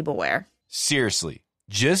outdoor tableware. Seriously,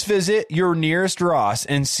 just visit your nearest Ross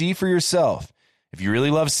and see for yourself. If you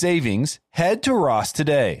really love savings, head to Ross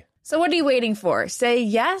today. So what are you waiting for? Say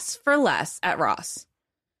yes for less at Ross.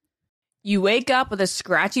 You wake up with a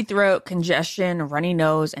scratchy throat, congestion, runny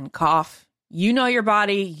nose, and cough. You know your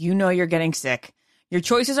body. You know you're getting sick. Your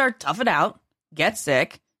choices are tough it out, get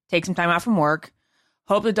sick, take some time out from work,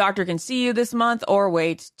 hope the doctor can see you this month, or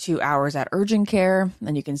wait 2 hours at urgent care.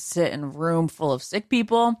 Then you can sit in a room full of sick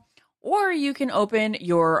people. Or you can open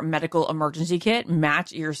your medical emergency kit,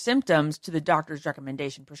 match your symptoms to the doctor's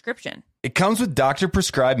recommendation prescription. It comes with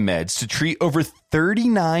doctor-prescribed meds to treat over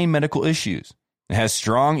 39 medical issues. It has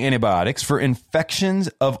strong antibiotics for infections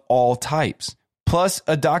of all types, plus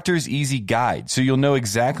a doctor's easy guide, so you'll know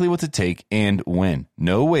exactly what to take and when.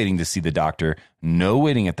 No waiting to see the doctor, no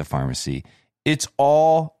waiting at the pharmacy. It's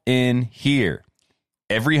all in here.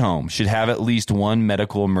 Every home should have at least one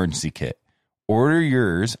medical emergency kit. Order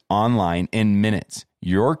yours online in minutes.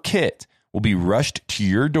 Your kit will be rushed to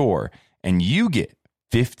your door, and you get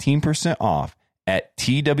 15% off at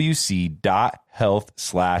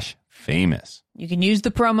twc.health/family. famous. You can use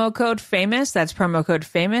the promo code FAMOUS. That's promo code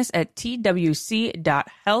FAMOUS at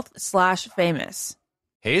twc.health/famous.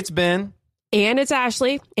 Hey, it's Ben. And it's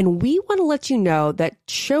Ashley, and we want to let you know that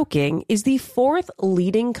choking is the 4th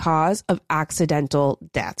leading cause of accidental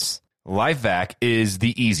deaths. LifeVac is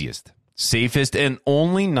the easiest, safest, and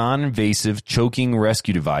only non-invasive choking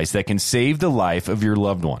rescue device that can save the life of your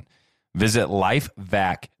loved one. Visit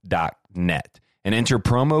lifevac.net and enter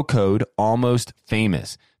promo code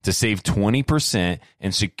ALMOSTFAMOUS to save 20%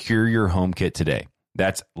 and secure your home kit today.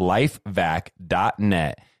 That's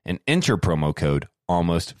lifevac.net and enter promo code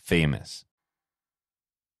ALMOSTFAMOUS.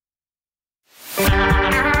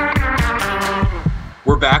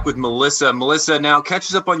 We're back with Melissa. Melissa, now catch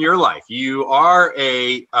us up on your life. You are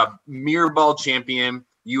a mirror ball champion.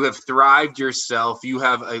 You have thrived yourself. You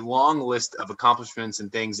have a long list of accomplishments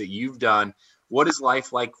and things that you've done. What is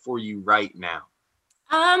life like for you right now?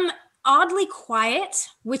 Oddly quiet,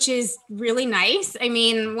 which is really nice. I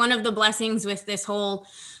mean, one of the blessings with this whole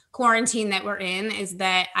quarantine that we're in is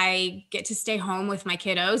that I get to stay home with my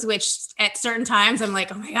kiddos, which at certain times I'm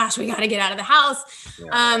like, oh my gosh, we got to get out of the house.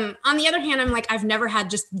 Yeah. On the other hand, I'm like, I've never had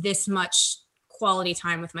just this much quality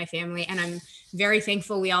time with my family. And I'm very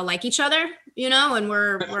thankful we all like each other, and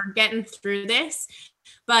we're getting through this.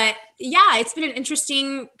 But yeah, it's been an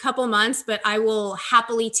interesting couple months, but I will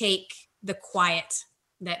happily take the quiet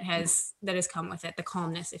that has come with it, the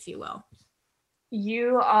calmness, if you will.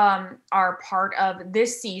 You are part of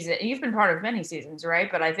this season. You've been part of many seasons,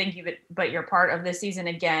 right? But I think you're part of this season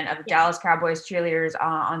again of Dallas Cowboys Cheerleaders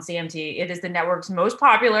on CMT. It is the network's most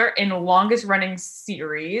popular and longest running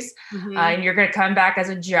series. Mm-hmm. And you're going to come back as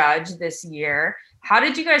a judge this year. How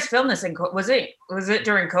did you guys film this? And was it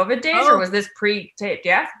during COVID days or was this pre-taped?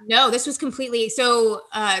 Yeah. No, this was completely. So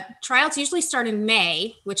tryouts usually start in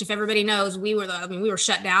May, which if everybody knows, we were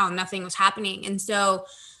shut down. Nothing was happening, and so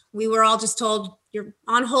we were all just told, you're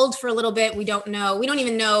on hold for a little bit. We don't know. We don't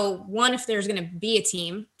even know, one, if there's going to be a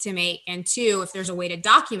team to make, and two, if there's a way to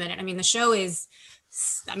document it. I mean, the show is,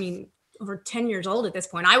 over 10 years old at this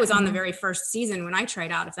point. I was on the very first season when I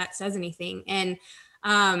tried out, if that says anything. And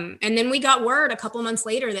then we got word a couple months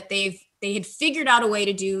later that they had figured out a way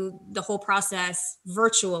to do the whole process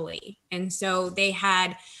virtually. And so they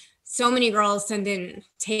had so many girls send in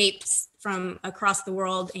tapes from across the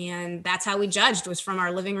world, and that's how we judged, was from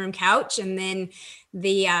our living room couch. And then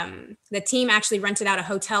the team actually rented out a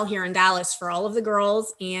hotel here in Dallas for all of the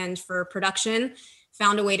girls, and for production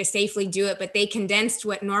found a way to safely do it. But they condensed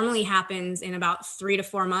what normally happens in about 3 to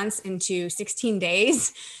 4 months into 16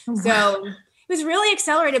 days. So it was really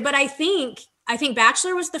accelerated. But I think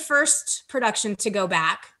Bachelor was the first production to go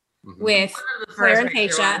back. Mm-hmm. With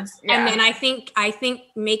ExperimenTayshia, and then I think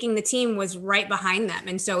making the team was right behind them,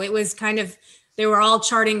 and so it was kind of, they were all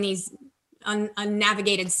charting these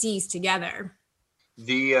unnavigated seas together.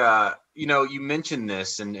 The you mentioned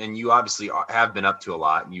this, and you obviously have been up to a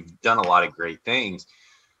lot, and you've done a lot of great things,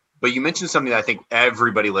 but you mentioned something that I think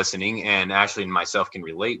everybody listening, and Ashley and myself, can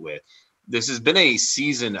relate with. This has been a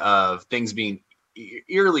season of things being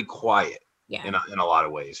eerily quiet, in a lot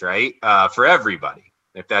of ways, right? For everybody.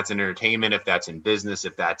 If that's in entertainment, if that's in business,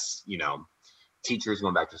 if that's, teachers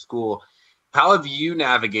going back to school. How have you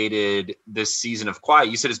navigated this season of quiet?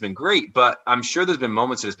 You said it's been great, but I'm sure there's been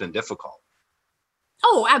moments that it's been difficult.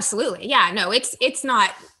 Oh, absolutely. Yeah, no, it's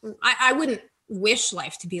not, I wouldn't wish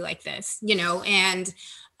life to be like this, and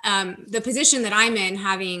the position that I'm in,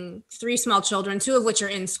 having 3 small children, 2 of which are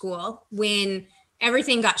in school, when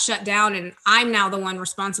everything got shut down and I'm now the one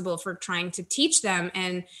responsible for trying to teach them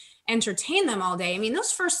and entertain them all day. I mean,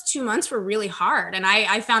 those first 2 months were really hard. And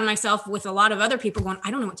I found myself with a lot of other people going,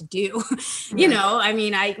 I don't know what to do. We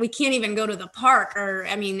can't even go to the park,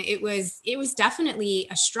 it was definitely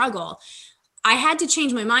a struggle. I had to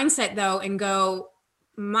change my mindset though, and go,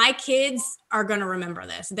 my kids are going to remember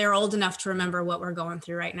this. They're old enough to remember what we're going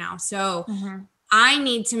through right now. So I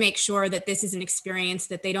need to make sure that this is an experience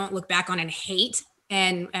that they don't look back on and hate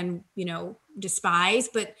and despise,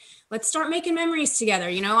 but let's start making memories together.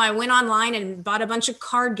 I went online and bought a bunch of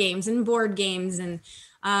card games and board games, and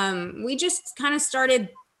we just kind of started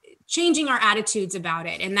changing our attitudes about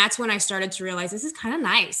it. And that's when I started to realize this is kind of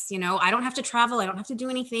nice. I don't have to travel. I don't have to do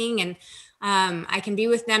anything. And I can be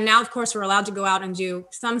with them. Now, of course, we're allowed to go out and do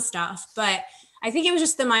some stuff, but I think it was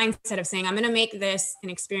just the mindset of saying, I'm going to make this an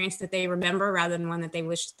experience that they remember rather than one that they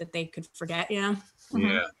wish that they could forget, Yeah.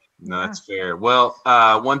 No, that's fair. Well,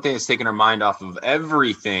 one thing that's taking our mind off of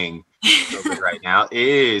everything right now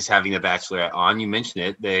is having The Bachelorette on. You mentioned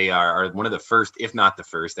it. They are one of the first, if not the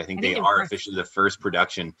first. I think they are officially the first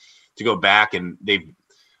production to go back, and they've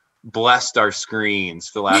blessed our screens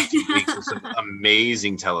for the last 2 weeks with some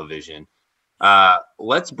amazing television.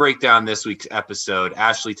 Let's break down this week's episode.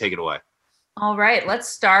 Ashley, take it away. All right, let's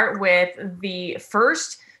start with the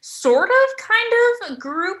first sort of kind of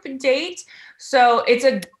group date. So it's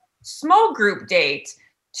a small group date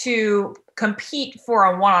to compete for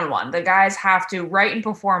a one-on-one. The guys have to write and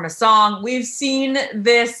perform a song. We've seen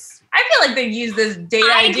this. I feel like they use this date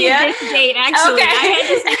idea. I did this date, actually. Okay. I had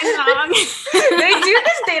to sing a song. They do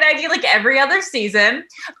this date idea like every other season,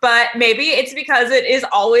 but maybe it's because it is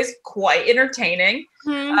always quite entertaining.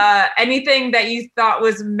 Anything that you thought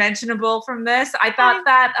was mentionable from this? I thought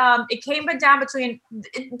that it came down between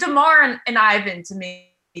Damar and Ivan, to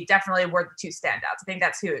me, definitely were the two standouts. I think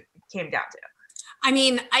that's who it came down to. I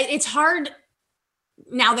mean, it's hard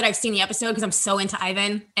now that I've seen the episode because I'm so into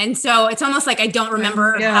Ivan. And so it's almost like I don't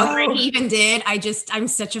remember how great he even did. I'm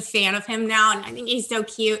such a fan of him now. And I think he's so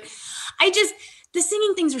cute. The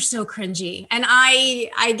singing things are so cringy. And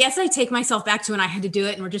I guess I take myself back to when I had to do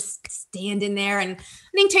it and we're just standing there. And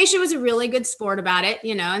I think Tayshia was a really good sport about it,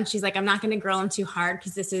 and she's like, I'm not going to grill him too hard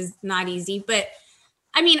because this is not easy. But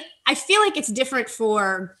I mean, I feel like it's different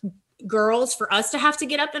for girls, for us to have to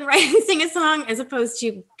get up and write and sing a song as opposed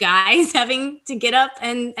to guys having to get up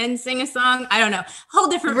and sing a song. I don't know. Whole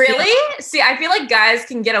different Really? feel. See, I feel like guys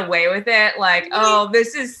can get away with it. Like, oh,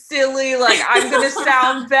 this is silly. Like, I'm going to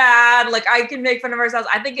sound bad. Like, I can make fun of ourselves.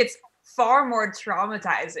 I think it's far more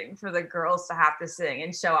traumatizing for the girls to have to sing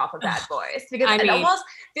and show off a bad voice, because it almost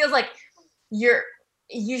feels like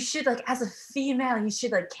you should, like, as a female, you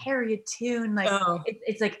should, like, carry a tune. Like,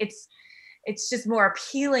 it's just more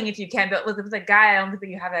appealing if you can, but with a guy, I don't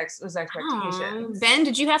think you have those expectations. Ben,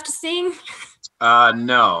 did you have to sing?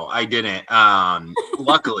 No, I didn't.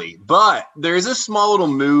 Luckily, but there's a small little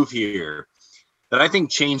move here that I think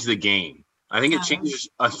changed the game. I think it changes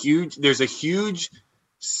there's a huge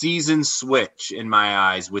season switch in my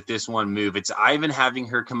eyes with this one move. It's Ivan having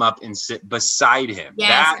her come up and sit beside him.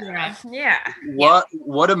 Yes,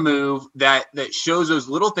 What a move that shows those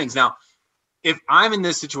little things. Now, if I'm in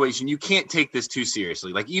this situation, you can't take this too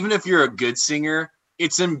seriously. Like, even if you're a good singer,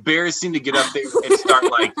 it's embarrassing to get up there and start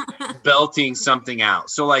like belting something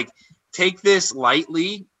out. So, like, take this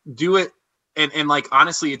lightly, do it. And like,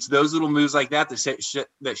 honestly, it's those little moves like that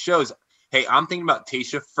that shows, hey, I'm thinking about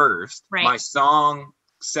Tayshia first, my song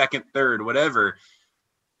second, third, whatever.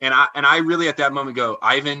 And I really at that moment go,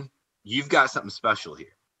 Ivan, you've got something special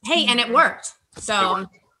here. Hey, and it worked. So,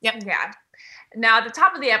 Yep. Yeah. Now, at the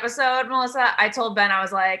top of the episode, Melissa, I told Ben, I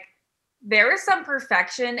was like, there is some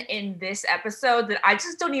perfection in this episode that I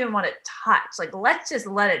just don't even want to touch. Like, let's just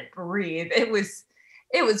let it breathe. It was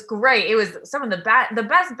great. It was some of the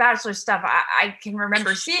best Bachelor stuff I can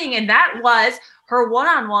remember seeing. And that was her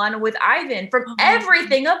one-on-one with Ivan, from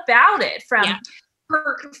everything about it, from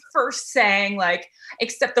her first saying, like,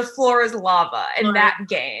 except the floor is lava, in that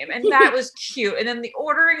game. And that was cute. And then the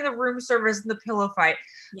ordering the room service and the pillow fight,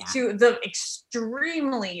 to the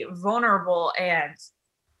extremely vulnerable and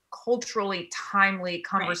culturally timely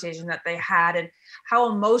conversation that they had, and how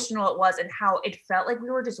emotional it was, and how it felt like we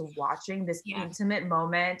were just watching this intimate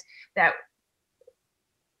moment that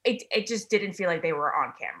it just didn't feel like they were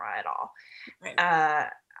on camera at all.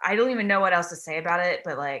 I don't even know what else to say about it,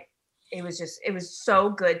 but like, it was so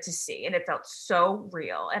good to see, and it felt so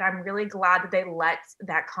real. And I'm really glad that they let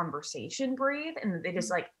that conversation breathe, and they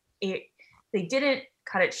just they didn't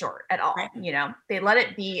cut it short at all. They let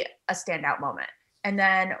it be a standout moment. And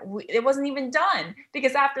then it wasn't even done,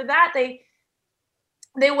 because after that,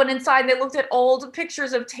 they went inside and they looked at old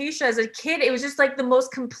pictures of Tayshia as a kid. It was just like the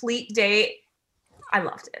most complete date. I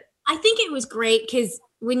loved it. I think it was great because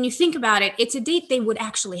when you think about it, it's a date they would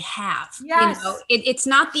actually have. Yes. It's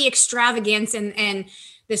not the extravagance and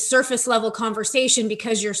the surface level conversation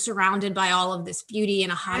because you're surrounded by all of this beauty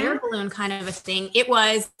and a hot air balloon kind of a thing. It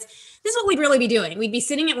was, this is what we'd really be doing. We'd be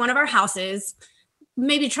sitting at one of our houses,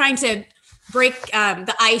 maybe trying to break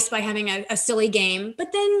the ice by having a silly game,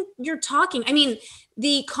 but then you're talking. I mean,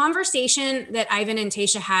 the conversation that Ivan and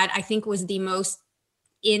Tayshia had, I think, was the most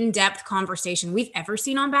in-depth conversation we've ever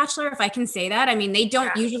seen on Bachelor, if I can say that. I mean, they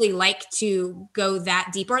don't usually like to go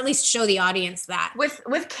that deep, or at least show the audience that. With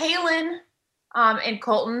Kaylin and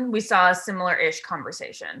Colton, we saw a similar-ish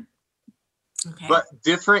conversation. Okay. But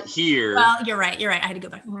different here. Well, you're right. I had to go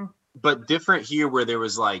back. Mm-hmm. But different here, where there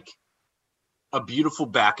was like a beautiful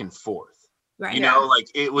back and forth. Right. Like,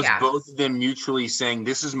 it was both of them mutually saying,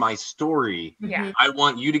 this is my story. Yeah. I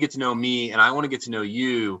want you to get to know me, and I want to get to know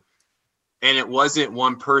you. And it wasn't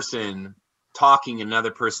one person talking, another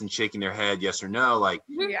person shaking their head, yes or no. Like,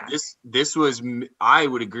 this was, I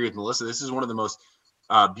would agree with Melissa. This is one of the most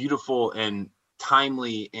beautiful and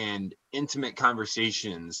timely and intimate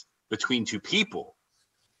conversations between two people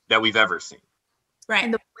that we've ever seen. Right.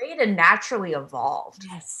 And the way it naturally evolved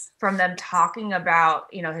from them talking about,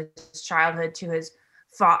 you know, his childhood to his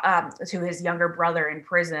younger brother in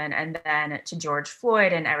prison, and then to George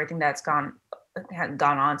Floyd and everything that's gone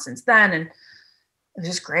on since then. And it was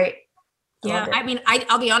just great. I mean,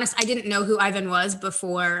 I'll be honest, I didn't know who Ivan was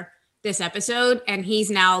before this episode, and he's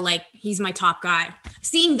now he's my top guy.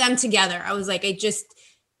 Seeing them together, I was like,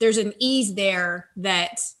 there's an ease there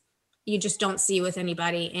that you just don't see with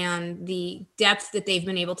anybody, and the depth that they've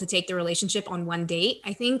been able to take the relationship on one date,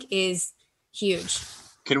 I think, is huge.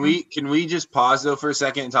 Can we just pause though for a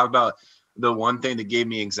second and talk about the one thing that gave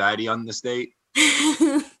me anxiety on this date?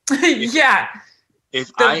 Yeah.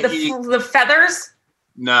 If the feathers?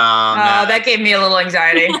 No, that gave me a little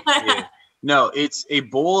anxiety. Yeah. No, it's a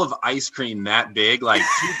bowl of ice cream that big, like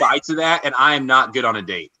 2 bites of that, and I am not good on a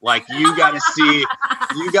date. Like you got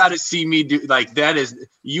to see me do like that.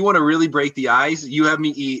 You want to really break the ice? You have me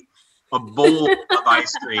eat a bowl of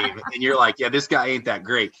ice cream, and you're like, yeah, this guy ain't that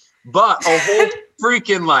great. But a whole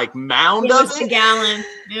freaking mound of it.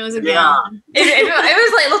 It was a gallon.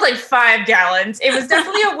 It looked like 5 gallons. It was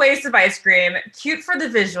definitely a waste of ice cream. Cute for the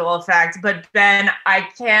visual effect, but Ben, I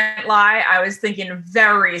can't lie, I was thinking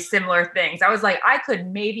very similar things. I was like, I could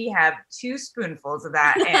maybe have 2 spoonfuls of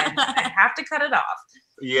that, and I'd have to cut it off.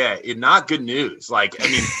 Yeah, not good news.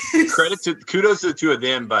 Kudos to the two of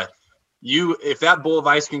them, but if that bowl of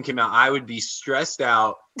ice cream came out, I would be stressed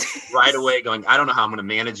out right away going, I don't know how I'm going to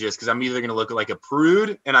manage this, because I'm either going to look like a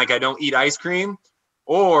prude and I don't eat ice cream,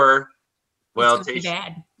 or, well,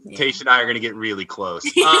 Tayshia and I are going to get really close.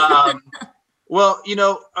 Well,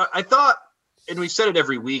 I thought, and we've said it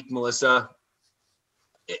every week, Melissa,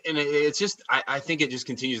 and it's just, I think it just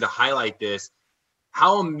continues to highlight this,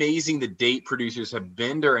 how amazing the date producers have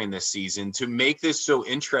been during this season to make this so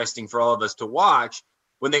interesting for all of us to watch.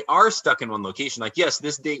 When they are stuck in one location, like, yes,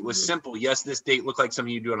 this date was simple. Yes, this date looked like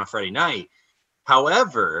something you do on a Friday night.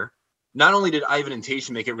 However, not only did Ivan and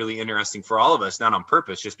Tayshia make it really interesting for all of us, not on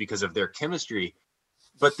purpose, just because of their chemistry,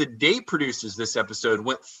 but the date producers this episode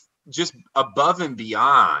went just above and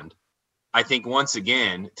beyond, I think, once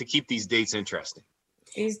again, to keep these dates interesting.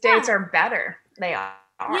 These dates are better. They are.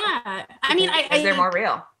 Yeah. I mean, they're more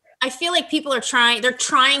real. I feel like people are trying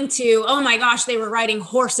to, oh my gosh, they were riding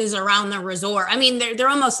horses around the resort. I mean, they're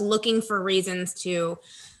almost looking for reasons to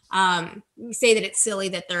say that it's silly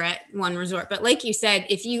that they're at one resort. But like you said,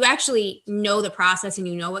 if you actually know the process and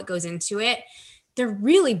you know what goes into it, they're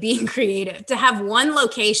really being creative to have one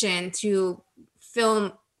location to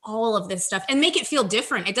film all of this stuff and make it feel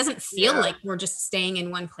different. It doesn't feel like we're just staying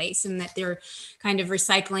in one place and that they're kind of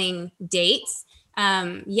recycling dates.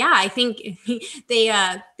 I think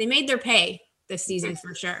they made their pay this season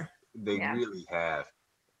for sure. They really have.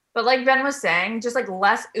 But like Ben was saying, just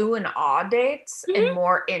less ooh and ah dates and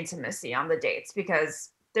more intimacy on the dates, because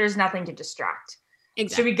there's nothing to distract.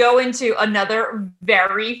 Exactly. Should we go into another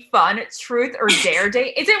very fun truth or dare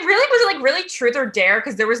date? Was it really truth or dare?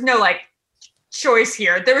 Because there was no choice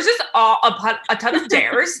here. There was just a ton of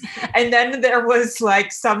dares, and then there was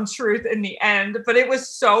some truth in the end. But it was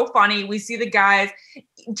so funny. We see the guys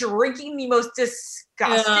drinking the most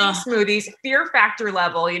disgusting smoothies, Fear Factor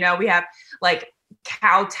level. We have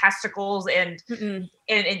cow testicles and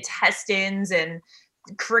intestines and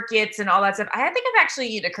crickets and all that stuff. I think I've actually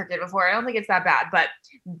eaten a cricket before. I don't think it's that bad, but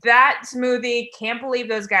that smoothie, can't believe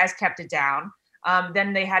those guys kept it down.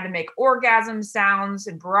 Then they had to make orgasm sounds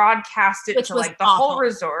and broadcast it to the whole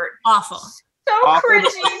resort. Awful. So cringy.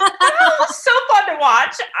 It was so fun to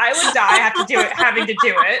watch. I would die having to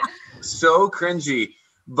do it. So cringy.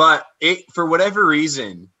 But for whatever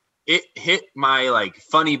reason, it hit my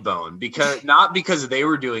funny bone, not because they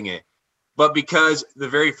were doing it, but because the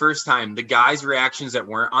very first time, the guys' reactions that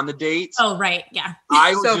weren't on the dates. Oh, right. Yeah.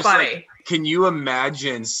 I was so just funny. Can you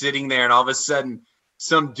imagine sitting there and all of a sudden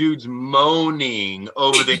some dude's moaning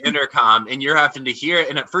over the intercom and you're having to hear it.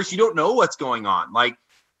 And at first you don't know what's going on.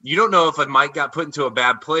 You don't know if a mic got put into a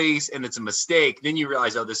bad place and it's a mistake. Then you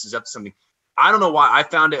realize, oh, this is up to something. I don't know why. I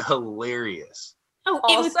found it hilarious. Oh,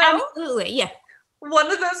 it was absolutely. Yeah.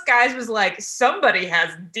 One of those guys was like, somebody has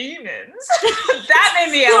demons. That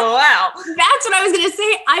made me LOL. That's what I was going to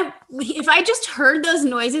say. If I just heard those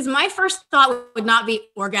noises, my first thought would not be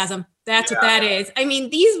orgasm. That's what that is. I mean,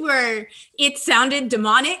 it sounded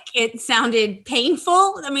demonic. It sounded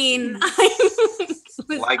painful. I mean,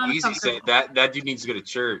 Easy said, that dude needs to go to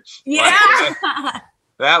church. Yeah.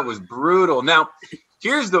 That was brutal. Now,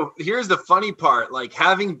 here's the funny part.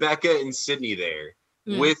 Having Becca and Sydney there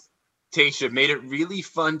with Tayshia made it really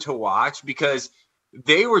fun to watch, because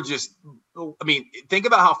they were just I mean, think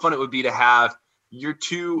about how fun it would be to have your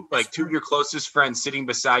two of your closest friends sitting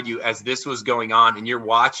beside you as this was going on, and you're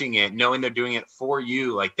watching it, knowing they're doing it for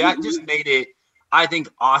you. Like that just made it, I think,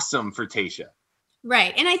 awesome for Tayshia.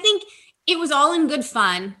 Right. And I think it was all in good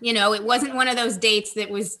fun. You know, it wasn't one of those dates that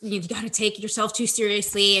was, you've got to take yourself too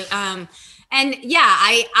seriously. And yeah,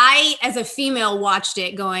 I, as a female, watched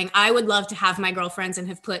it going, I would love to have my girlfriends and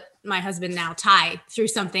have put my husband now, Ty, through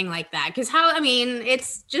something like that. Because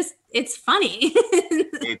it's funny.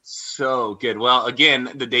 It's so good. Well,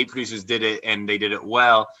 again, the date producers did it and they did it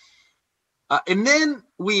well. And then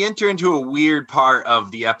we enter into a weird part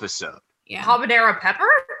of the episode. Yeah. Habanero pepper?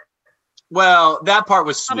 Well, that part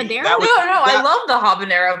was sweet. Habanero? I love the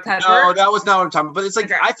habanero pepper. No, that was not what I'm talking about. But it's like,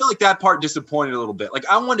 okay. I feel like that part disappointed a little bit. Like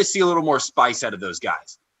I wanted to see a little more spice out of those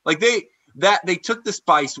guys. Like they took the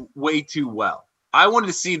spice way too well. I wanted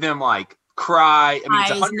to see them like cry. I mean,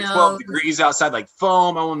 it's 112 degrees outside, like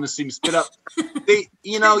foam. I wanted to see them spit up. Kenny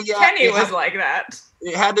was like that.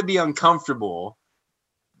 It had to be uncomfortable,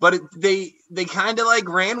 but they kind of like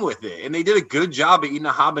ran with it, and they did a good job at eating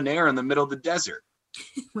a habanero in the middle of the desert.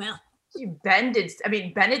 Well. Bennett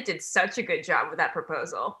did such a good job with that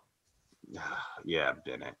proposal. Yeah,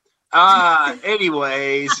 Bennett.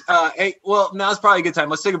 Anyways, well, now's probably a good time.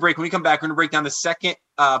 Let's take a break. When we come back, we're going to break down the second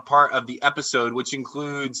part of the episode, which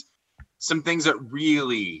includes some things that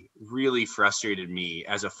really, really frustrated me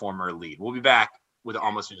as a former lead. We'll be back with the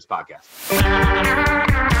Almost Famous podcast.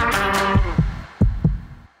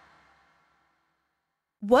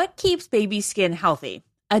 What keeps baby skin healthy?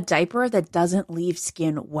 A diaper that doesn't leave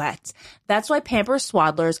skin wet. That's why Pampers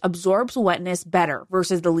Swaddlers absorbs wetness better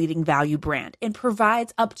versus the leading value brand and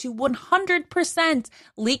provides up to 100%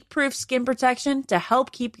 leak-proof skin protection to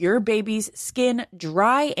help keep your baby's skin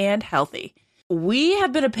dry and healthy. We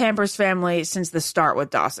have been a Pampers family since the start with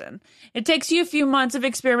Dawson. It takes you a few months of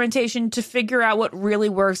experimentation to figure out what really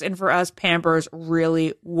works, and for us, Pampers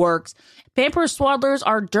really works. Pampers Swaddlers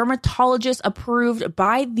are dermatologist approved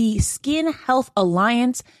by the Skin Health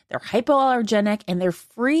Alliance. They're hypoallergenic and they're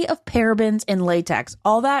free of parabens and latex.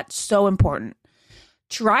 All that so important.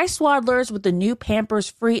 Try Swaddlers with the new Pampers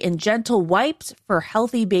Free and Gentle wipes for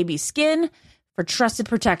healthy baby skin. For trusted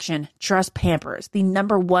protection, trust Pampers, the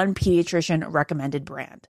 #1 pediatrician recommended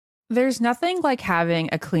brand. There's nothing like having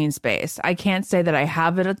a clean space. I can't say that I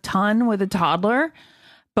have it a ton with a toddler,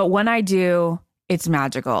 but when I do, it's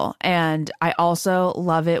magical. And I also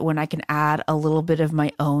love it when I can add a little bit of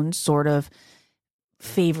my own sort of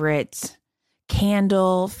favorite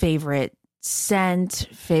candle, favorite scent,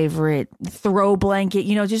 favorite throw blanket,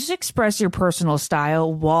 just express your personal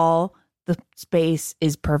style while the space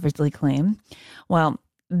is perfectly clean. Well,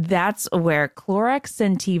 that's where Clorox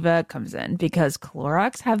Scentiva comes in, because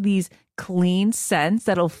Clorox have these clean scents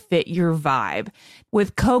that'll fit your vibe.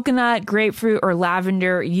 With coconut, grapefruit, or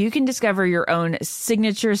lavender, you can discover your own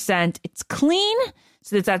signature scent. It's clean,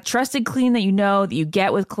 so it's that trusted clean that you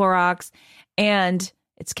get with Clorox, and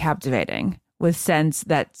it's captivating with scents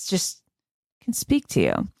that just can speak to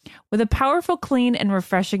you. With a powerful, clean, and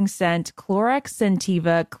refreshing scent, Clorox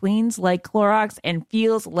Scentiva cleans like Clorox and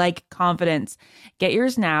feels like confidence. Get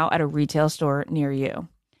yours now at a retail store near you.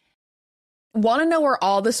 Want to know where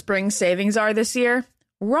all the spring savings are this year?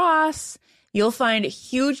 Ross. You'll find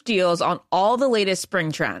huge deals on all the latest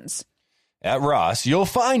spring trends. At Ross, you'll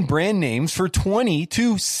find brand names for 20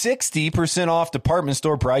 to 60% off department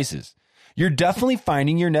store prices. You're definitely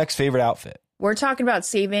finding your next favorite outfit. We're talking about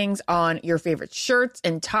savings on your favorite shirts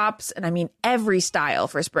and tops, and I mean every style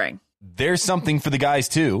for spring. There's something for the guys,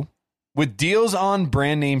 too, with deals on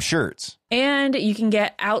brand name shirts. And you can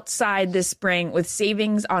get outside this spring with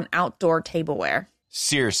savings on outdoor tableware.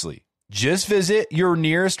 Seriously, just visit your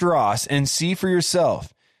nearest Ross and see for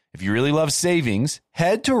yourself. If you really love savings,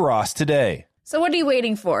 head to Ross today. So what are you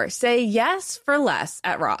waiting for? Say yes for less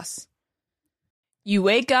at Ross. You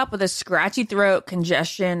wake up with a scratchy throat,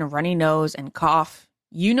 congestion, runny nose, and cough.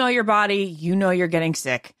 You know your body. You know you're getting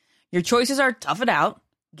sick. Your choices are tough it out,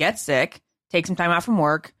 get sick, take some time out from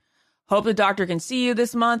work, hope the doctor can see you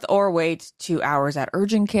this month, or wait 2 hours at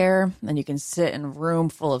urgent care. Then you can sit in a room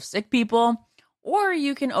full of sick people. Or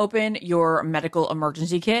you can open your medical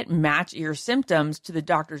emergency kit, match your symptoms to the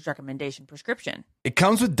doctor's recommendation prescription. It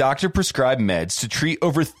comes with doctor-prescribed meds to treat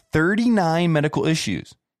over 39 medical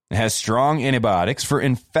issues. It has strong antibiotics for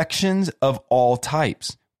infections of all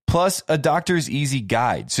types, plus a doctor's easy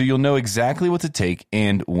guide, so you'll know exactly what to take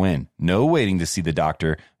and when. No waiting to see the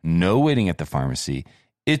doctor, no waiting at the pharmacy.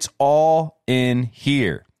 It's all in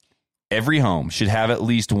here. Every home should have at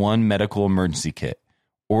least one medical emergency kit.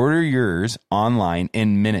 Order yours online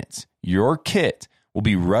in minutes. Your kit will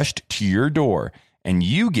be rushed to your door, and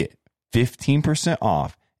you get 15%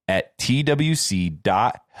 off at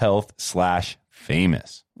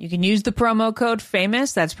twc.health/famous. You can use the promo code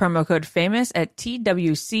FAMOUS. That's promo code FAMOUS at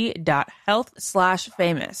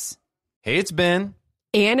twc.health/famous. Hey, it's Ben.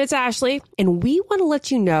 And it's Ashley, and we want to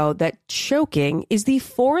let you know that choking is the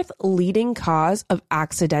 4th leading cause of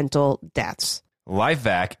accidental deaths.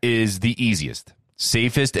 LifeVac is the easiest,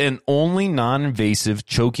 safest, and only non-invasive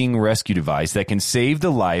choking rescue device that can save the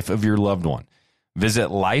life of your loved one. Visit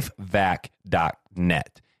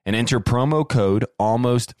lifevac.net and enter promo code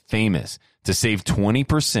ALMOSTFAMOUS to save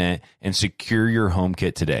 20% and secure your home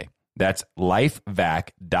kit today. That's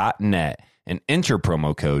lifevac.net and enter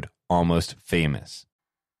promo code ALMOSTFAMOUS.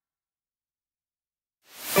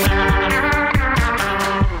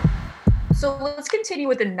 So let's continue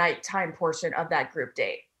with the nighttime portion of that group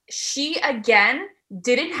date. She, again,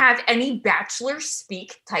 didn't have any bachelor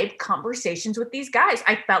speak type conversations with these guys.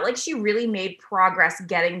 I felt like she really made progress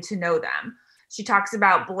getting to know them. She talks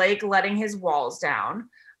about Blake letting his walls down.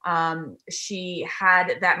 She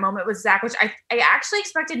had that moment with Zach, which I actually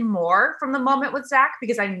expected more from the moment with Zach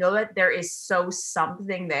because I know that there is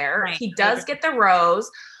something there. Right. He does get the rose.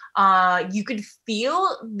 You could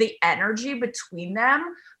feel the energy between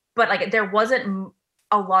them, but like there wasn't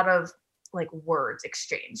a lot of like words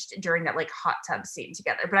exchanged during that like hot tub scene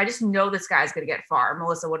together. But I just know this guy's gonna get far.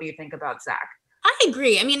 Melissa, what do you think about Zach? I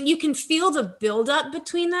agree. I mean, you can feel the buildup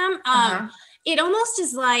between them. It almost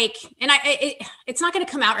is like, and it's not going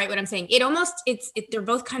to come out right what I'm saying. They're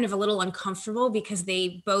both kind of a little uncomfortable because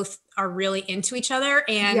they both are really into each other,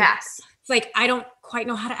 and yes. It's like, I don't quite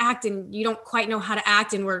know how to act and you don't quite know how to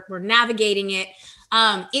act, and we're navigating it.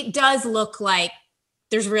 It does look like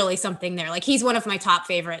there's really something there. Like he's one of my top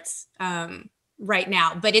favorites right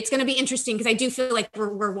now, but it's going to be interesting because I do feel like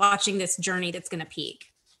we're watching this journey that's going to peak.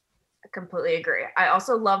 I completely agree. I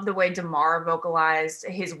also love the way DeMar vocalized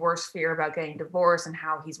his worst fear about getting divorced and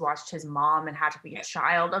how he's watched his mom and had to be a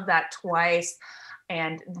child of that twice.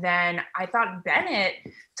 And then I thought Bennett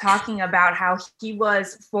talking about how he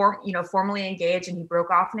was formally engaged and he broke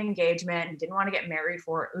off an engagement and didn't want to get married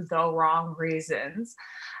for the wrong reasons.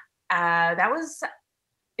 That was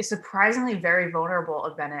surprisingly very vulnerable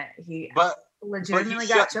of Benned. He legitimately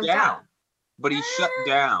got choked out. But he shut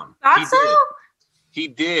down. Thought so? He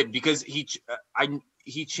did because he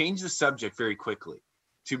changed the subject very quickly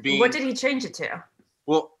to be. What did he change it to?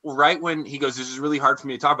 Well, right when he goes, this is really hard for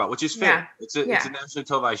me to talk about, which is fair. Yeah. It's a nationally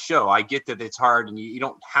televised show. I get that it's hard and you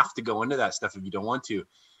don't have to go into that stuff if you don't want to.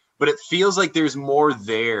 But it feels like there's more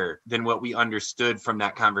there than what we understood from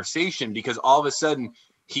that conversation, because all of a sudden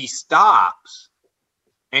he stops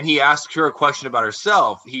and he asks her a question about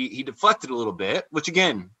herself. He deflected a little bit, which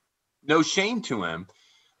again, no shame to him.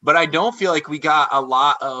 But I don't feel like we got a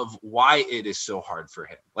lot of why it is so hard for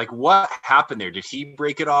him. Like what happened there? Did he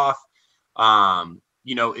break it off?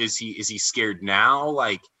 Is he scared now?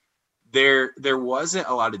 Like there wasn't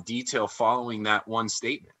a lot of detail following that one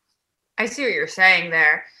statement. I see what you're saying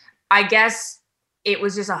there. I guess it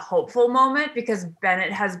was just a hopeful moment because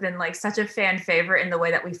Bennett has been like such a fan favorite in the way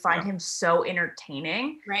that we find him so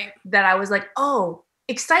entertaining. Right. That I was like, oh,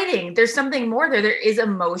 exciting. There's something more there. There is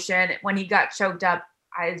emotion. When he got choked up,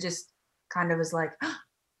 I just kind of was like, oh,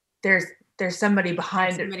 there's somebody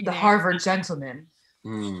behind the there. Harvard gentleman.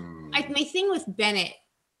 My thing with Bennett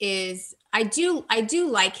is I do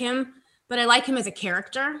like him, but I like him as a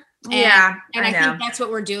character. And I think that's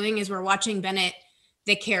what we're doing is we're watching Bennett,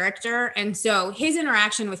 the character. And so his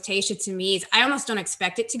interaction with Tayshia to me is I almost don't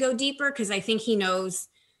expect it to go deeper because I think he knows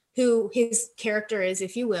who his character is,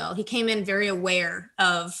 if you will. He came in very aware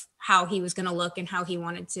of how he was going to look and how he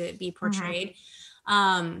wanted to be portrayed.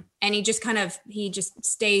 Mm-hmm. And he just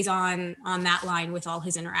stays on that line with all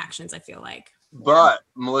his interactions, I feel like. But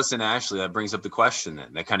Melissa and Ashley, that brings up the question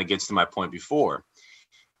then. That kind of gets to my point before.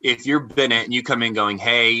 If you're Bennett and you come in going,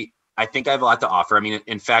 hey, I think I have a lot to offer. I mean,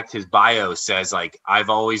 in fact, his bio says, like, I've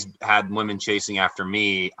always had women chasing after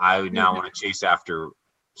me. I would now want to chase after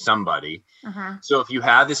somebody. Uh-huh. So if you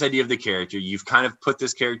have this idea of the character, you've kind of put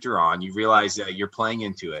this character on, you realize that you're playing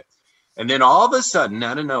into it. And then all of a sudden,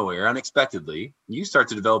 out of nowhere, unexpectedly, you start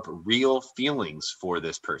to develop real feelings for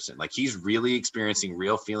this person. Like he's really experiencing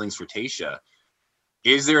real feelings for Tayshia.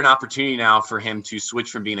 Is there an opportunity now for him to switch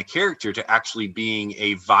from being a character to actually being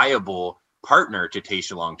a viable partner to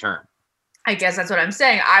Tayshia long-term? I guess that's what I'm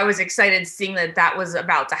saying. I was excited seeing that was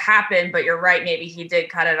about to happen, but you're right. Maybe he did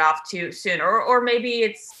cut it off too soon, or maybe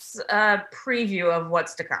it's a preview of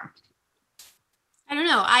what's to come. I don't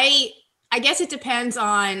know. I guess it depends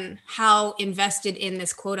on how invested in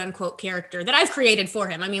this quote unquote character that I've created for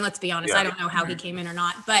him. I mean, let's be honest. I don't know how he came in or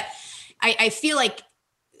not, but I feel like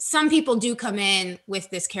some people do come in with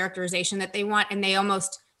this characterization that they want, and they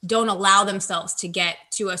almost don't allow themselves to get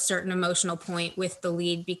to a certain emotional point with the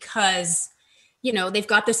lead because, you know, they've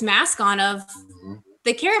got this mask on of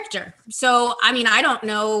the character. So, I mean, I don't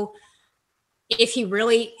know if he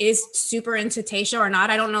really is super into Tayshia or not.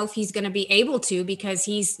 I don't know if he's going to be able to because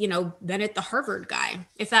he's, you know, Bennett the Harvard guy,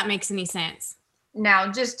 if that makes any sense.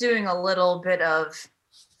 Now, just doing a little bit of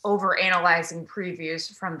over analyzing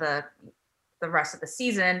previews from the rest of the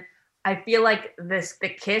season, I feel like the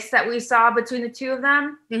kiss that we saw between the two of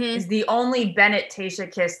them is the only Bennett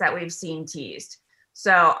Tayshia kiss that we've seen teased.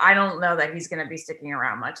 So I don't know that he's going to be sticking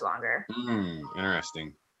around much longer.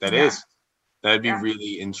 Interesting. That'd be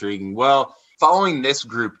really intriguing. Well, following this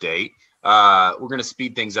group date, we're going to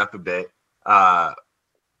speed things up a bit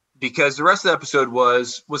because the rest of the episode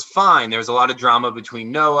was fine. There was a lot of drama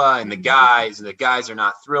between Noah and the guys are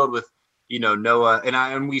not thrilled with, you know, Noah.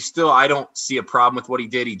 I don't see a problem with what he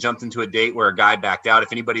did. He jumped into a date where a guy backed out.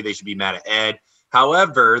 If anybody, they should be mad at Ed.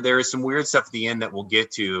 However, there is some weird stuff at the end that we'll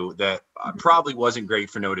get to that probably wasn't great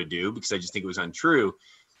for Noah to do because I just think it was untrue.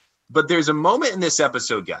 But there's a moment in this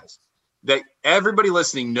episode, guys, that everybody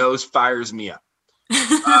listening knows fires me up.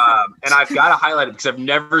 And I've got to highlight it because I've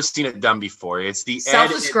never seen it done before. It's the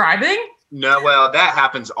self-describing? No, well, that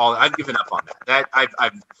happens I've given up on that.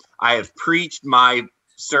 I have preached my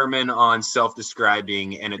sermon on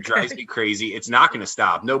self-describing and it drives me crazy. It's not going to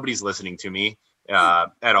stop. Nobody's listening to me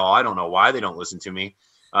at all. I don't know why they don't listen to me.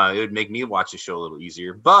 It would make me watch the show a little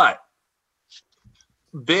easier. But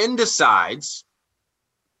Ben decides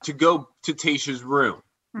to go to Tayshia's room.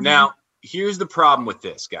 Now, here's the problem with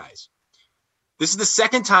this, guys. This is the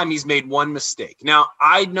second time he's made one mistake. Now,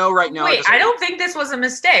 I know right now. Wait, I don't think this was a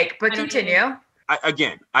mistake, but continue.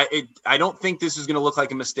 I don't think this is going to look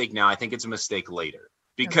like a mistake now. I think it's a mistake later.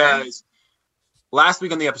 Because last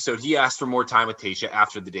week on the episode, he asked for more time with Tayshia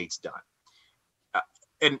after the date's done.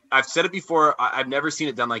 And I've said it before, I've never seen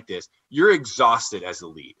it done like this. You're exhausted as a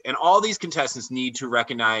lead. And all these contestants need to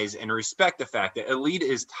recognize and respect the fact that a lead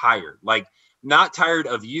is tired. Like, not tired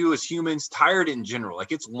of you as humans, tired in general.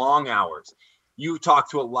 Like, it's long hours. You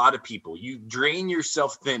talk to a lot of people. You drain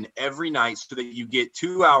yourself thin every night so that you get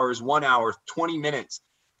 2 hours, 1 hour, 20 minutes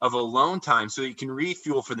of alone time so that you can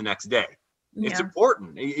refuel for the next day. Yeah. It's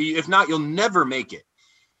important. If not, you'll never make it.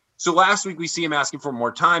 So last week we see him asking for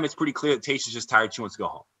more time. It's pretty clear that Tayshia's just tired. She wants to go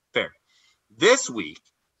home. Fair. This week,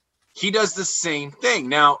 he does the same thing.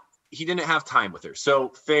 Now, he didn't have time with her. So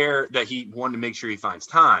fair that he wanted to make sure he finds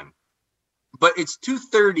time. But it's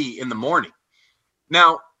 2:30 in the morning.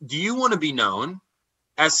 Now, do you want to be known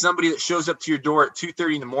as somebody that shows up to your door at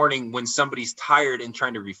 2:30 in the morning when somebody's tired and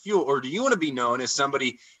trying to refuel? Or do you want to be known as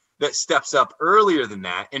somebody that steps up earlier than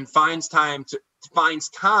that and finds time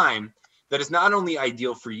that is not only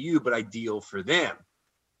ideal for you, but ideal for them?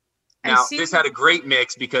 Now, this had a great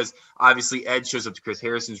mix because obviously Ed shows up to Chris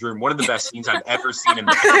Harrison's room. One of the best scenes I've ever seen in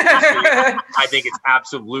the history. I think it's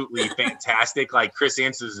absolutely fantastic. Like, Chris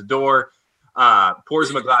answers the door, pours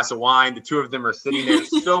him a glass of wine. The two of them are sitting there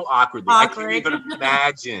so awkwardly. I can't even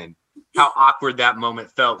imagine how awkward that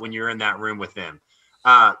moment felt when you're in that room with them.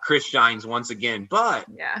 Chris shines once again, but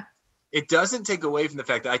it doesn't take away from the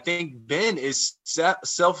fact that I think Ben is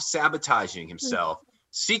self-sabotaging himself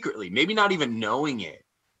secretly, maybe not even knowing it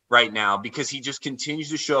right now, because he just continues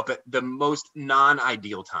to show up at the most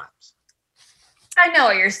non-ideal times. I know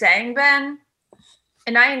what you're saying, Ben.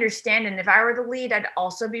 And I understand. And if I were the lead, I'd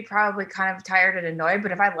also be probably kind of tired and annoyed.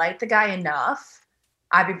 But if I liked the guy enough,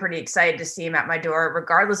 I'd be pretty excited to see him at my door,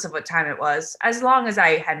 regardless of what time it was, as long as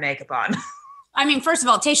I had makeup on. I mean, first of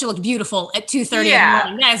all, Tayshia looked beautiful at 2:30 in the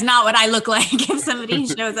morning. That is not what I look like if somebody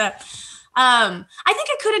shows up. I think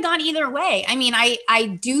it could have gone either way. I mean,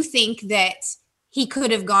 I do think that he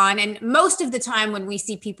could have gone. And most of the time when we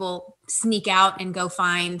see people sneak out and go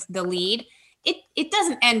find the lead, it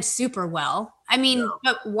doesn't end super well. I mean,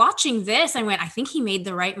 but watching this, I think he made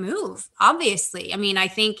the right move, obviously. I mean, I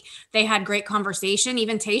think they had great conversation.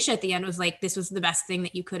 Even Tayshia at the end was like, this was the best thing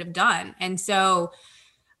that you could have done. And so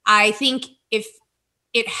I think if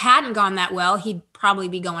it hadn't gone that well, he'd probably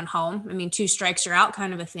be going home. I mean, 2 strikes you're out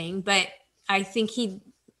kind of a thing. But I think he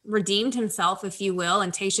redeemed himself, if you will.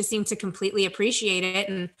 And Tayshia seemed to completely appreciate it.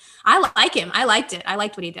 And I like him. I liked it. I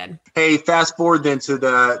liked what he did. Hey, fast forward then to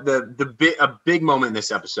a big moment in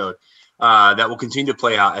this episode that will continue to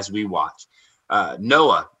play out as we watch.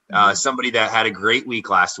 Noah, somebody that had a great week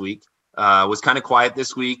last week, was kind of quiet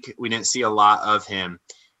this week. We didn't see a lot of him.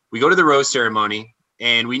 We go to the rose ceremony,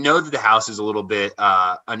 and we know that the house is a little bit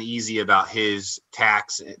uneasy about his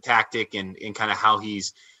tactic and kind of how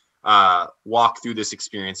he's walked through this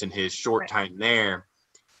experience in his short time there.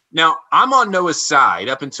 Now, I'm on Noah's side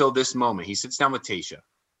up until this moment. He sits down with Tayshia,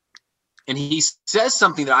 and he says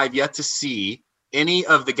something that I've yet to see any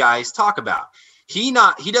of the guys talk about. He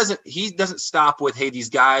doesn't stop with, hey, these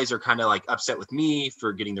guys are kind of like upset with me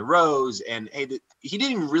for getting the rose, and hey, he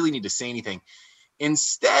didn't even really need to say anything.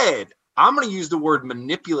 Instead, I'm going to use the word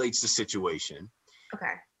manipulates the situation.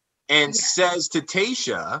 Okay. And says to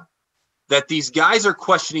Tayshia that these guys are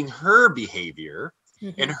questioning her behavior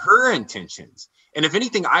and her intentions. And if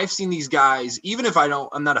anything, I've seen these guys, even if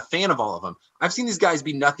I'm not a fan of all of them, I've seen these guys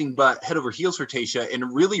be nothing but head over heels for Tayshia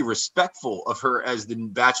and really respectful of her as the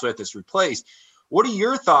bachelorette that's replaced. What are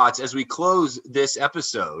your thoughts as we close this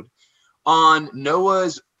episode on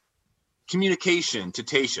Noah's communication to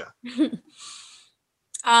Tayshia?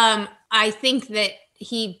 I think that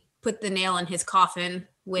he put the nail in his coffin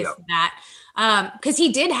with that. Because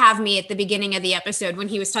he did have me at the beginning of the episode when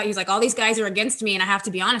he was talking, he's like, all these guys are against me. And I have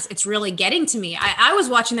to be honest, it's really getting to me. I was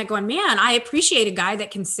watching that going, man, I appreciate a guy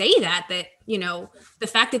that can say that, you know, the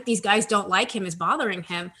fact that these guys don't like him is bothering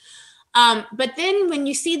him. But then when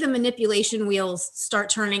you see the manipulation wheels start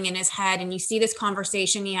turning in his head and you see this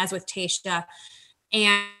conversation he has with Tayshia,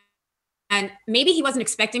 and maybe he wasn't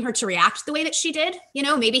expecting her to react the way that she did. You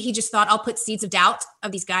know, maybe he just thought, I'll put seeds of doubt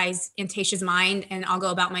of these guys in Tayshia's mind and I'll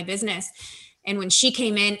go about my business. And when she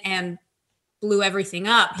came in and blew everything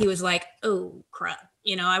up, he was like, oh crap.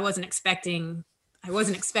 You know, I wasn't expecting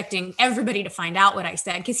everybody to find out what I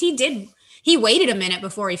said. Cause he waited a minute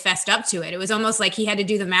before he fessed up to it. It was almost like he had to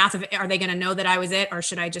do the math of, are they going to know that I was it? Or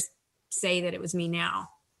should I just say that it was me now?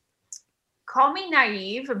 Call me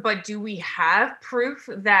naive, but do we have proof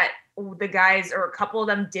that the guys or a couple of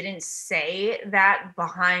them didn't say that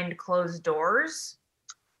behind closed doors?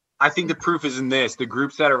 I think the proof is in this. The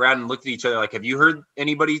group sat around and looked at each other like, have you heard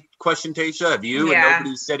anybody question Tayshia? Have you? Yeah. And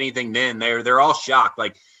nobody said anything then. They're all shocked.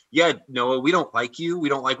 Like, yeah, Noah, we don't like you. We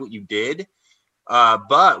don't like what you did.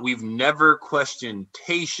 But we've never questioned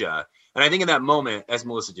Tayshia. And I think in that moment, as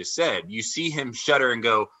Melissa just said, you see him shudder and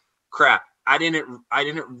go, crap, I didn't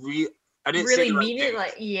really mean it.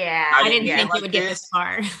 Like, yeah, I didn't think you would get this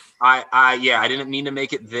far. I didn't mean to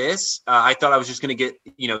make it this. I thought I was just going to get,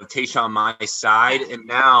 Tayshia on my side. And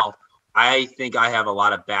now I think I have a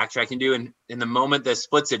lot of backtracking to do. And in the moment that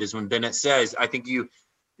splits it is when Bennett says, I think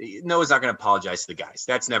Noah's not going to apologize to the guys.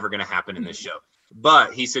 That's never going to happen in this show.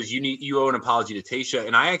 But he says, you owe an apology to Tayshia.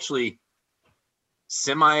 And I actually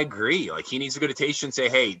semi-agree. Like, he needs to go to Tayshia and say,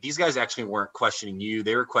 hey, these guys actually weren't questioning you.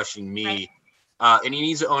 They were questioning me. Right. And he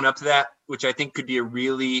needs to own up to that, which I think could be a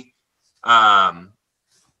really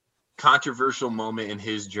controversial moment in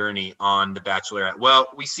his journey on The Bachelorette. Well,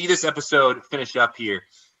 we see this episode finish up here,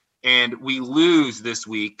 and we lose this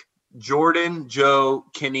week Jordan, Joe,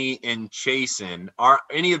 Kenny, and Chasen. Are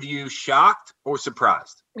any of you shocked or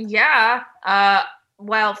surprised? Yeah.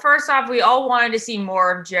 Well, first off, we all wanted to see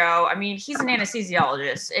more of Joe. I mean, he's an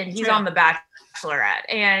anesthesiologist, and he's on The Bachelorette,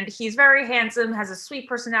 and he's very handsome, has a sweet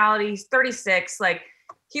personality. He's 36. Like,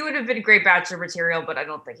 he would have been great Bachelor material, but I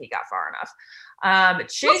don't think he got far enough.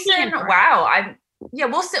 Chasen, wow.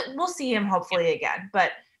 We'll see him hopefully again,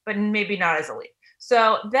 but maybe not as a lead.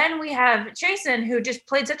 So then we have Chasen, who just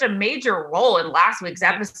played such a major role in last week's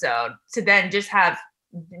episode, to then just have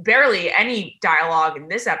barely any dialogue in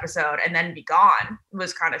this episode and then be gone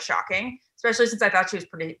was kind of shocking, especially since I thought she was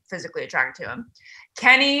pretty physically attracted to him.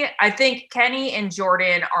 Kenny, I think Kenny and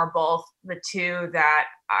Jordan are both the two that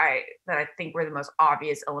I think were the most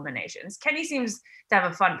obvious eliminations. Kenny seems to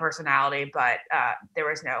have a fun personality, but there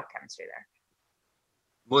was no chemistry there.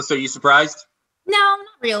 Melissa, are you surprised? No, not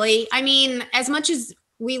really. I mean, as much as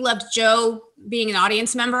we loved Joe being an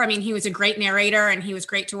audience member, I mean, he was a great narrator and he was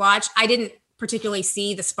great to watch. I didn't particularly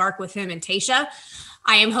see the spark with him and Tayshia.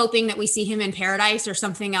 I am hoping that we see him in Paradise or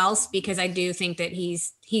something else, because I do think that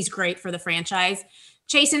he's great for the franchise.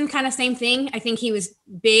 Chasen, kind of same thing. I think he was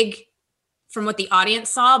big from what the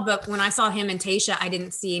audience saw, but when I saw him and Tayshia, I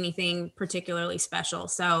didn't see anything particularly special.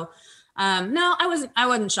 So no, I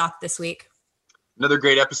wasn't shocked this week. Another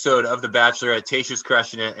great episode of The Bachelorette. Tayshia's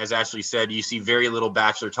crushing it. As Ashley said, you see very little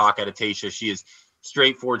Bachelor talk out of Tayshia. She is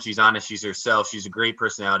straightforward. She's honest. She's herself. She's a great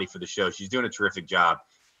personality for the show. She's doing a terrific job.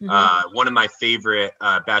 Mm-hmm. One of my favorite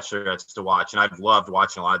Bachelorettes to watch. And I've loved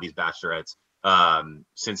watching a lot of these Bachelorettes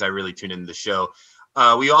since I really tuned into the show.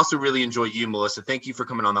 We also really enjoy you, Melissa. Thank you for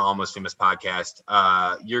coming on the Almost Famous podcast.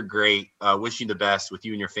 You're great. Wishing the best with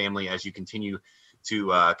you and your family as you continue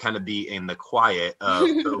to kind of be in the quiet of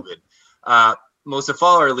COVID. Melissa,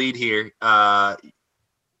 follow our lead here.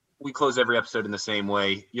 We close every episode in the same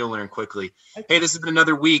way. You'll learn quickly. Okay. Hey, this has been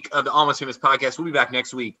another week of the Almost Famous podcast. We'll be back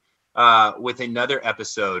next week with another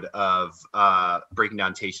episode of Breaking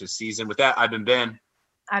Down Tayshia's season. With that, I've been Ben.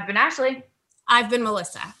 I've been Ashley. I've been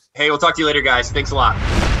Melissa. Hey, we'll talk to you later, guys. Thanks a lot.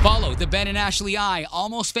 Follow the Ben and Ashley I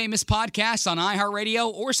Almost Famous podcast on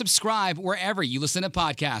iHeartRadio or subscribe wherever you listen to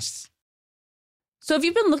podcasts. So if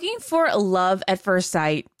you've been looking for love at first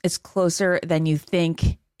sight, it's closer than you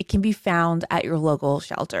think. It can be found at your local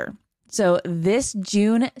shelter. So this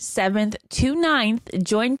June 7th to 9th,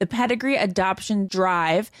 join the Pedigree Adoption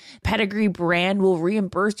Drive. Pedigree brand will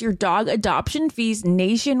reimburse your dog adoption fees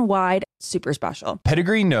nationwide. Super special.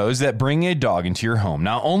 Pedigree knows that bringing a dog into your home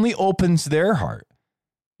not only opens their heart,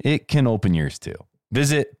 it can open yours too.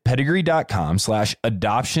 Visit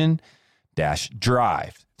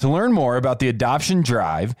pedigree.com/adoption-drive to learn more about the adoption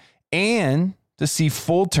drive and to see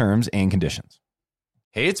full terms and conditions.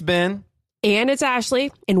 Hey, it's Ben. And it's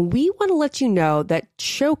Ashley, and we want to let you know that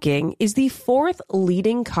choking is the 4th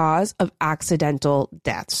leading cause of accidental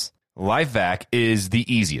deaths. LifeVac is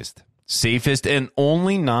the easiest, safest, and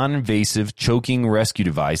only non-invasive choking rescue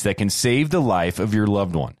device that can save the life of your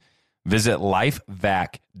loved one. Visit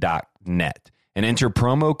lifevac.net and enter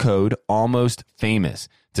promo code ALMOSTFAMOUS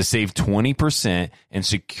to save 20% and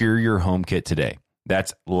secure your home kit today.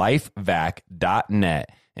 That's lifevac.net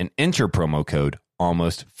and enter promo code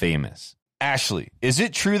ALMOSTFAMOUS. Ashley, is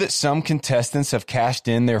it true that some contestants have cashed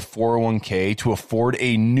in their 401k to afford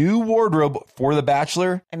a new wardrobe for The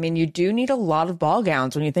Bachelor? I mean, you do need a lot of ball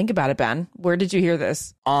gowns when you think about it, Ben. Where did you hear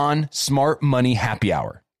this? On Smart Money Happy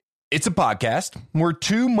Hour. It's a podcast where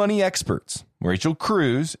two money experts, Rachel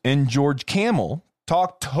Cruz and George Camel,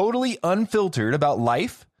 talk totally unfiltered about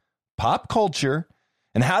life, pop culture,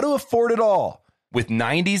 and how to afford it all, with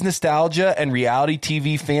 90s nostalgia and reality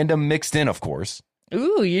TV fandom mixed in, of course.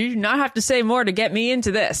 Ooh, you do not have to say more to get me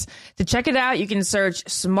into this. To check it out, you can search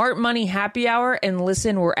Smart Money Happy Hour and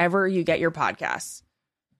listen wherever you get your podcasts.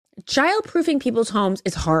 Child-proofing people's homes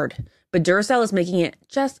is hard, but Duracell is making it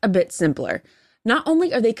just a bit simpler. Not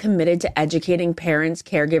only are they committed to educating parents,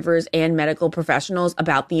 caregivers, and medical professionals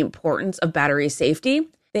about the importance of battery safety,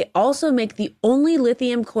 they also make the only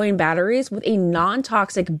lithium coin batteries with a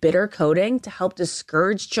non-toxic bitter coating to help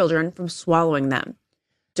discourage children from swallowing them.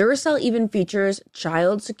 Duracell even features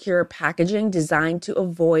child-secure packaging designed to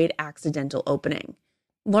avoid accidental opening.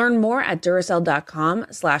 Learn more at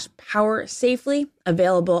Duracell.com/powersafely,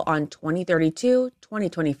 available on 2032,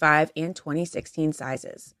 2025, and 2016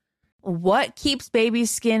 sizes. What keeps baby's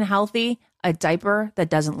skin healthy? A diaper that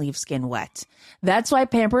doesn't leave skin wet. That's why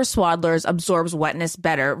Pampers Swaddlers absorbs wetness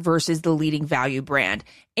better versus the leading value brand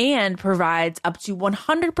and provides up to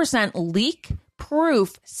 100%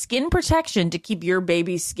 leak-proof skin protection to keep your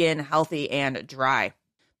baby's skin healthy and dry.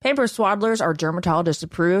 Pampers Swaddlers are dermatologist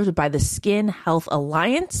approved by the Skin Health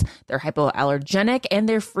Alliance. They're hypoallergenic and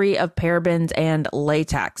they're free of parabens and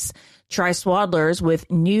latex. Try Swaddlers with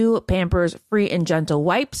new Pampers Free and Gentle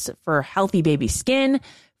wipes for healthy baby skin.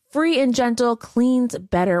 Free and Gentle cleans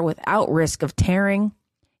better without risk of tearing.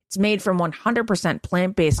 It's made from 100%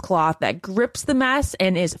 plant-based cloth that grips the mess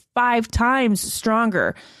and is 5 times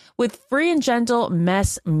stronger. With Free and Gentle,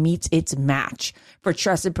 mess meets its match. For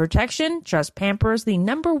trusted protection, trust Pampers, the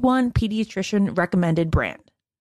 #1 pediatrician recommended brand.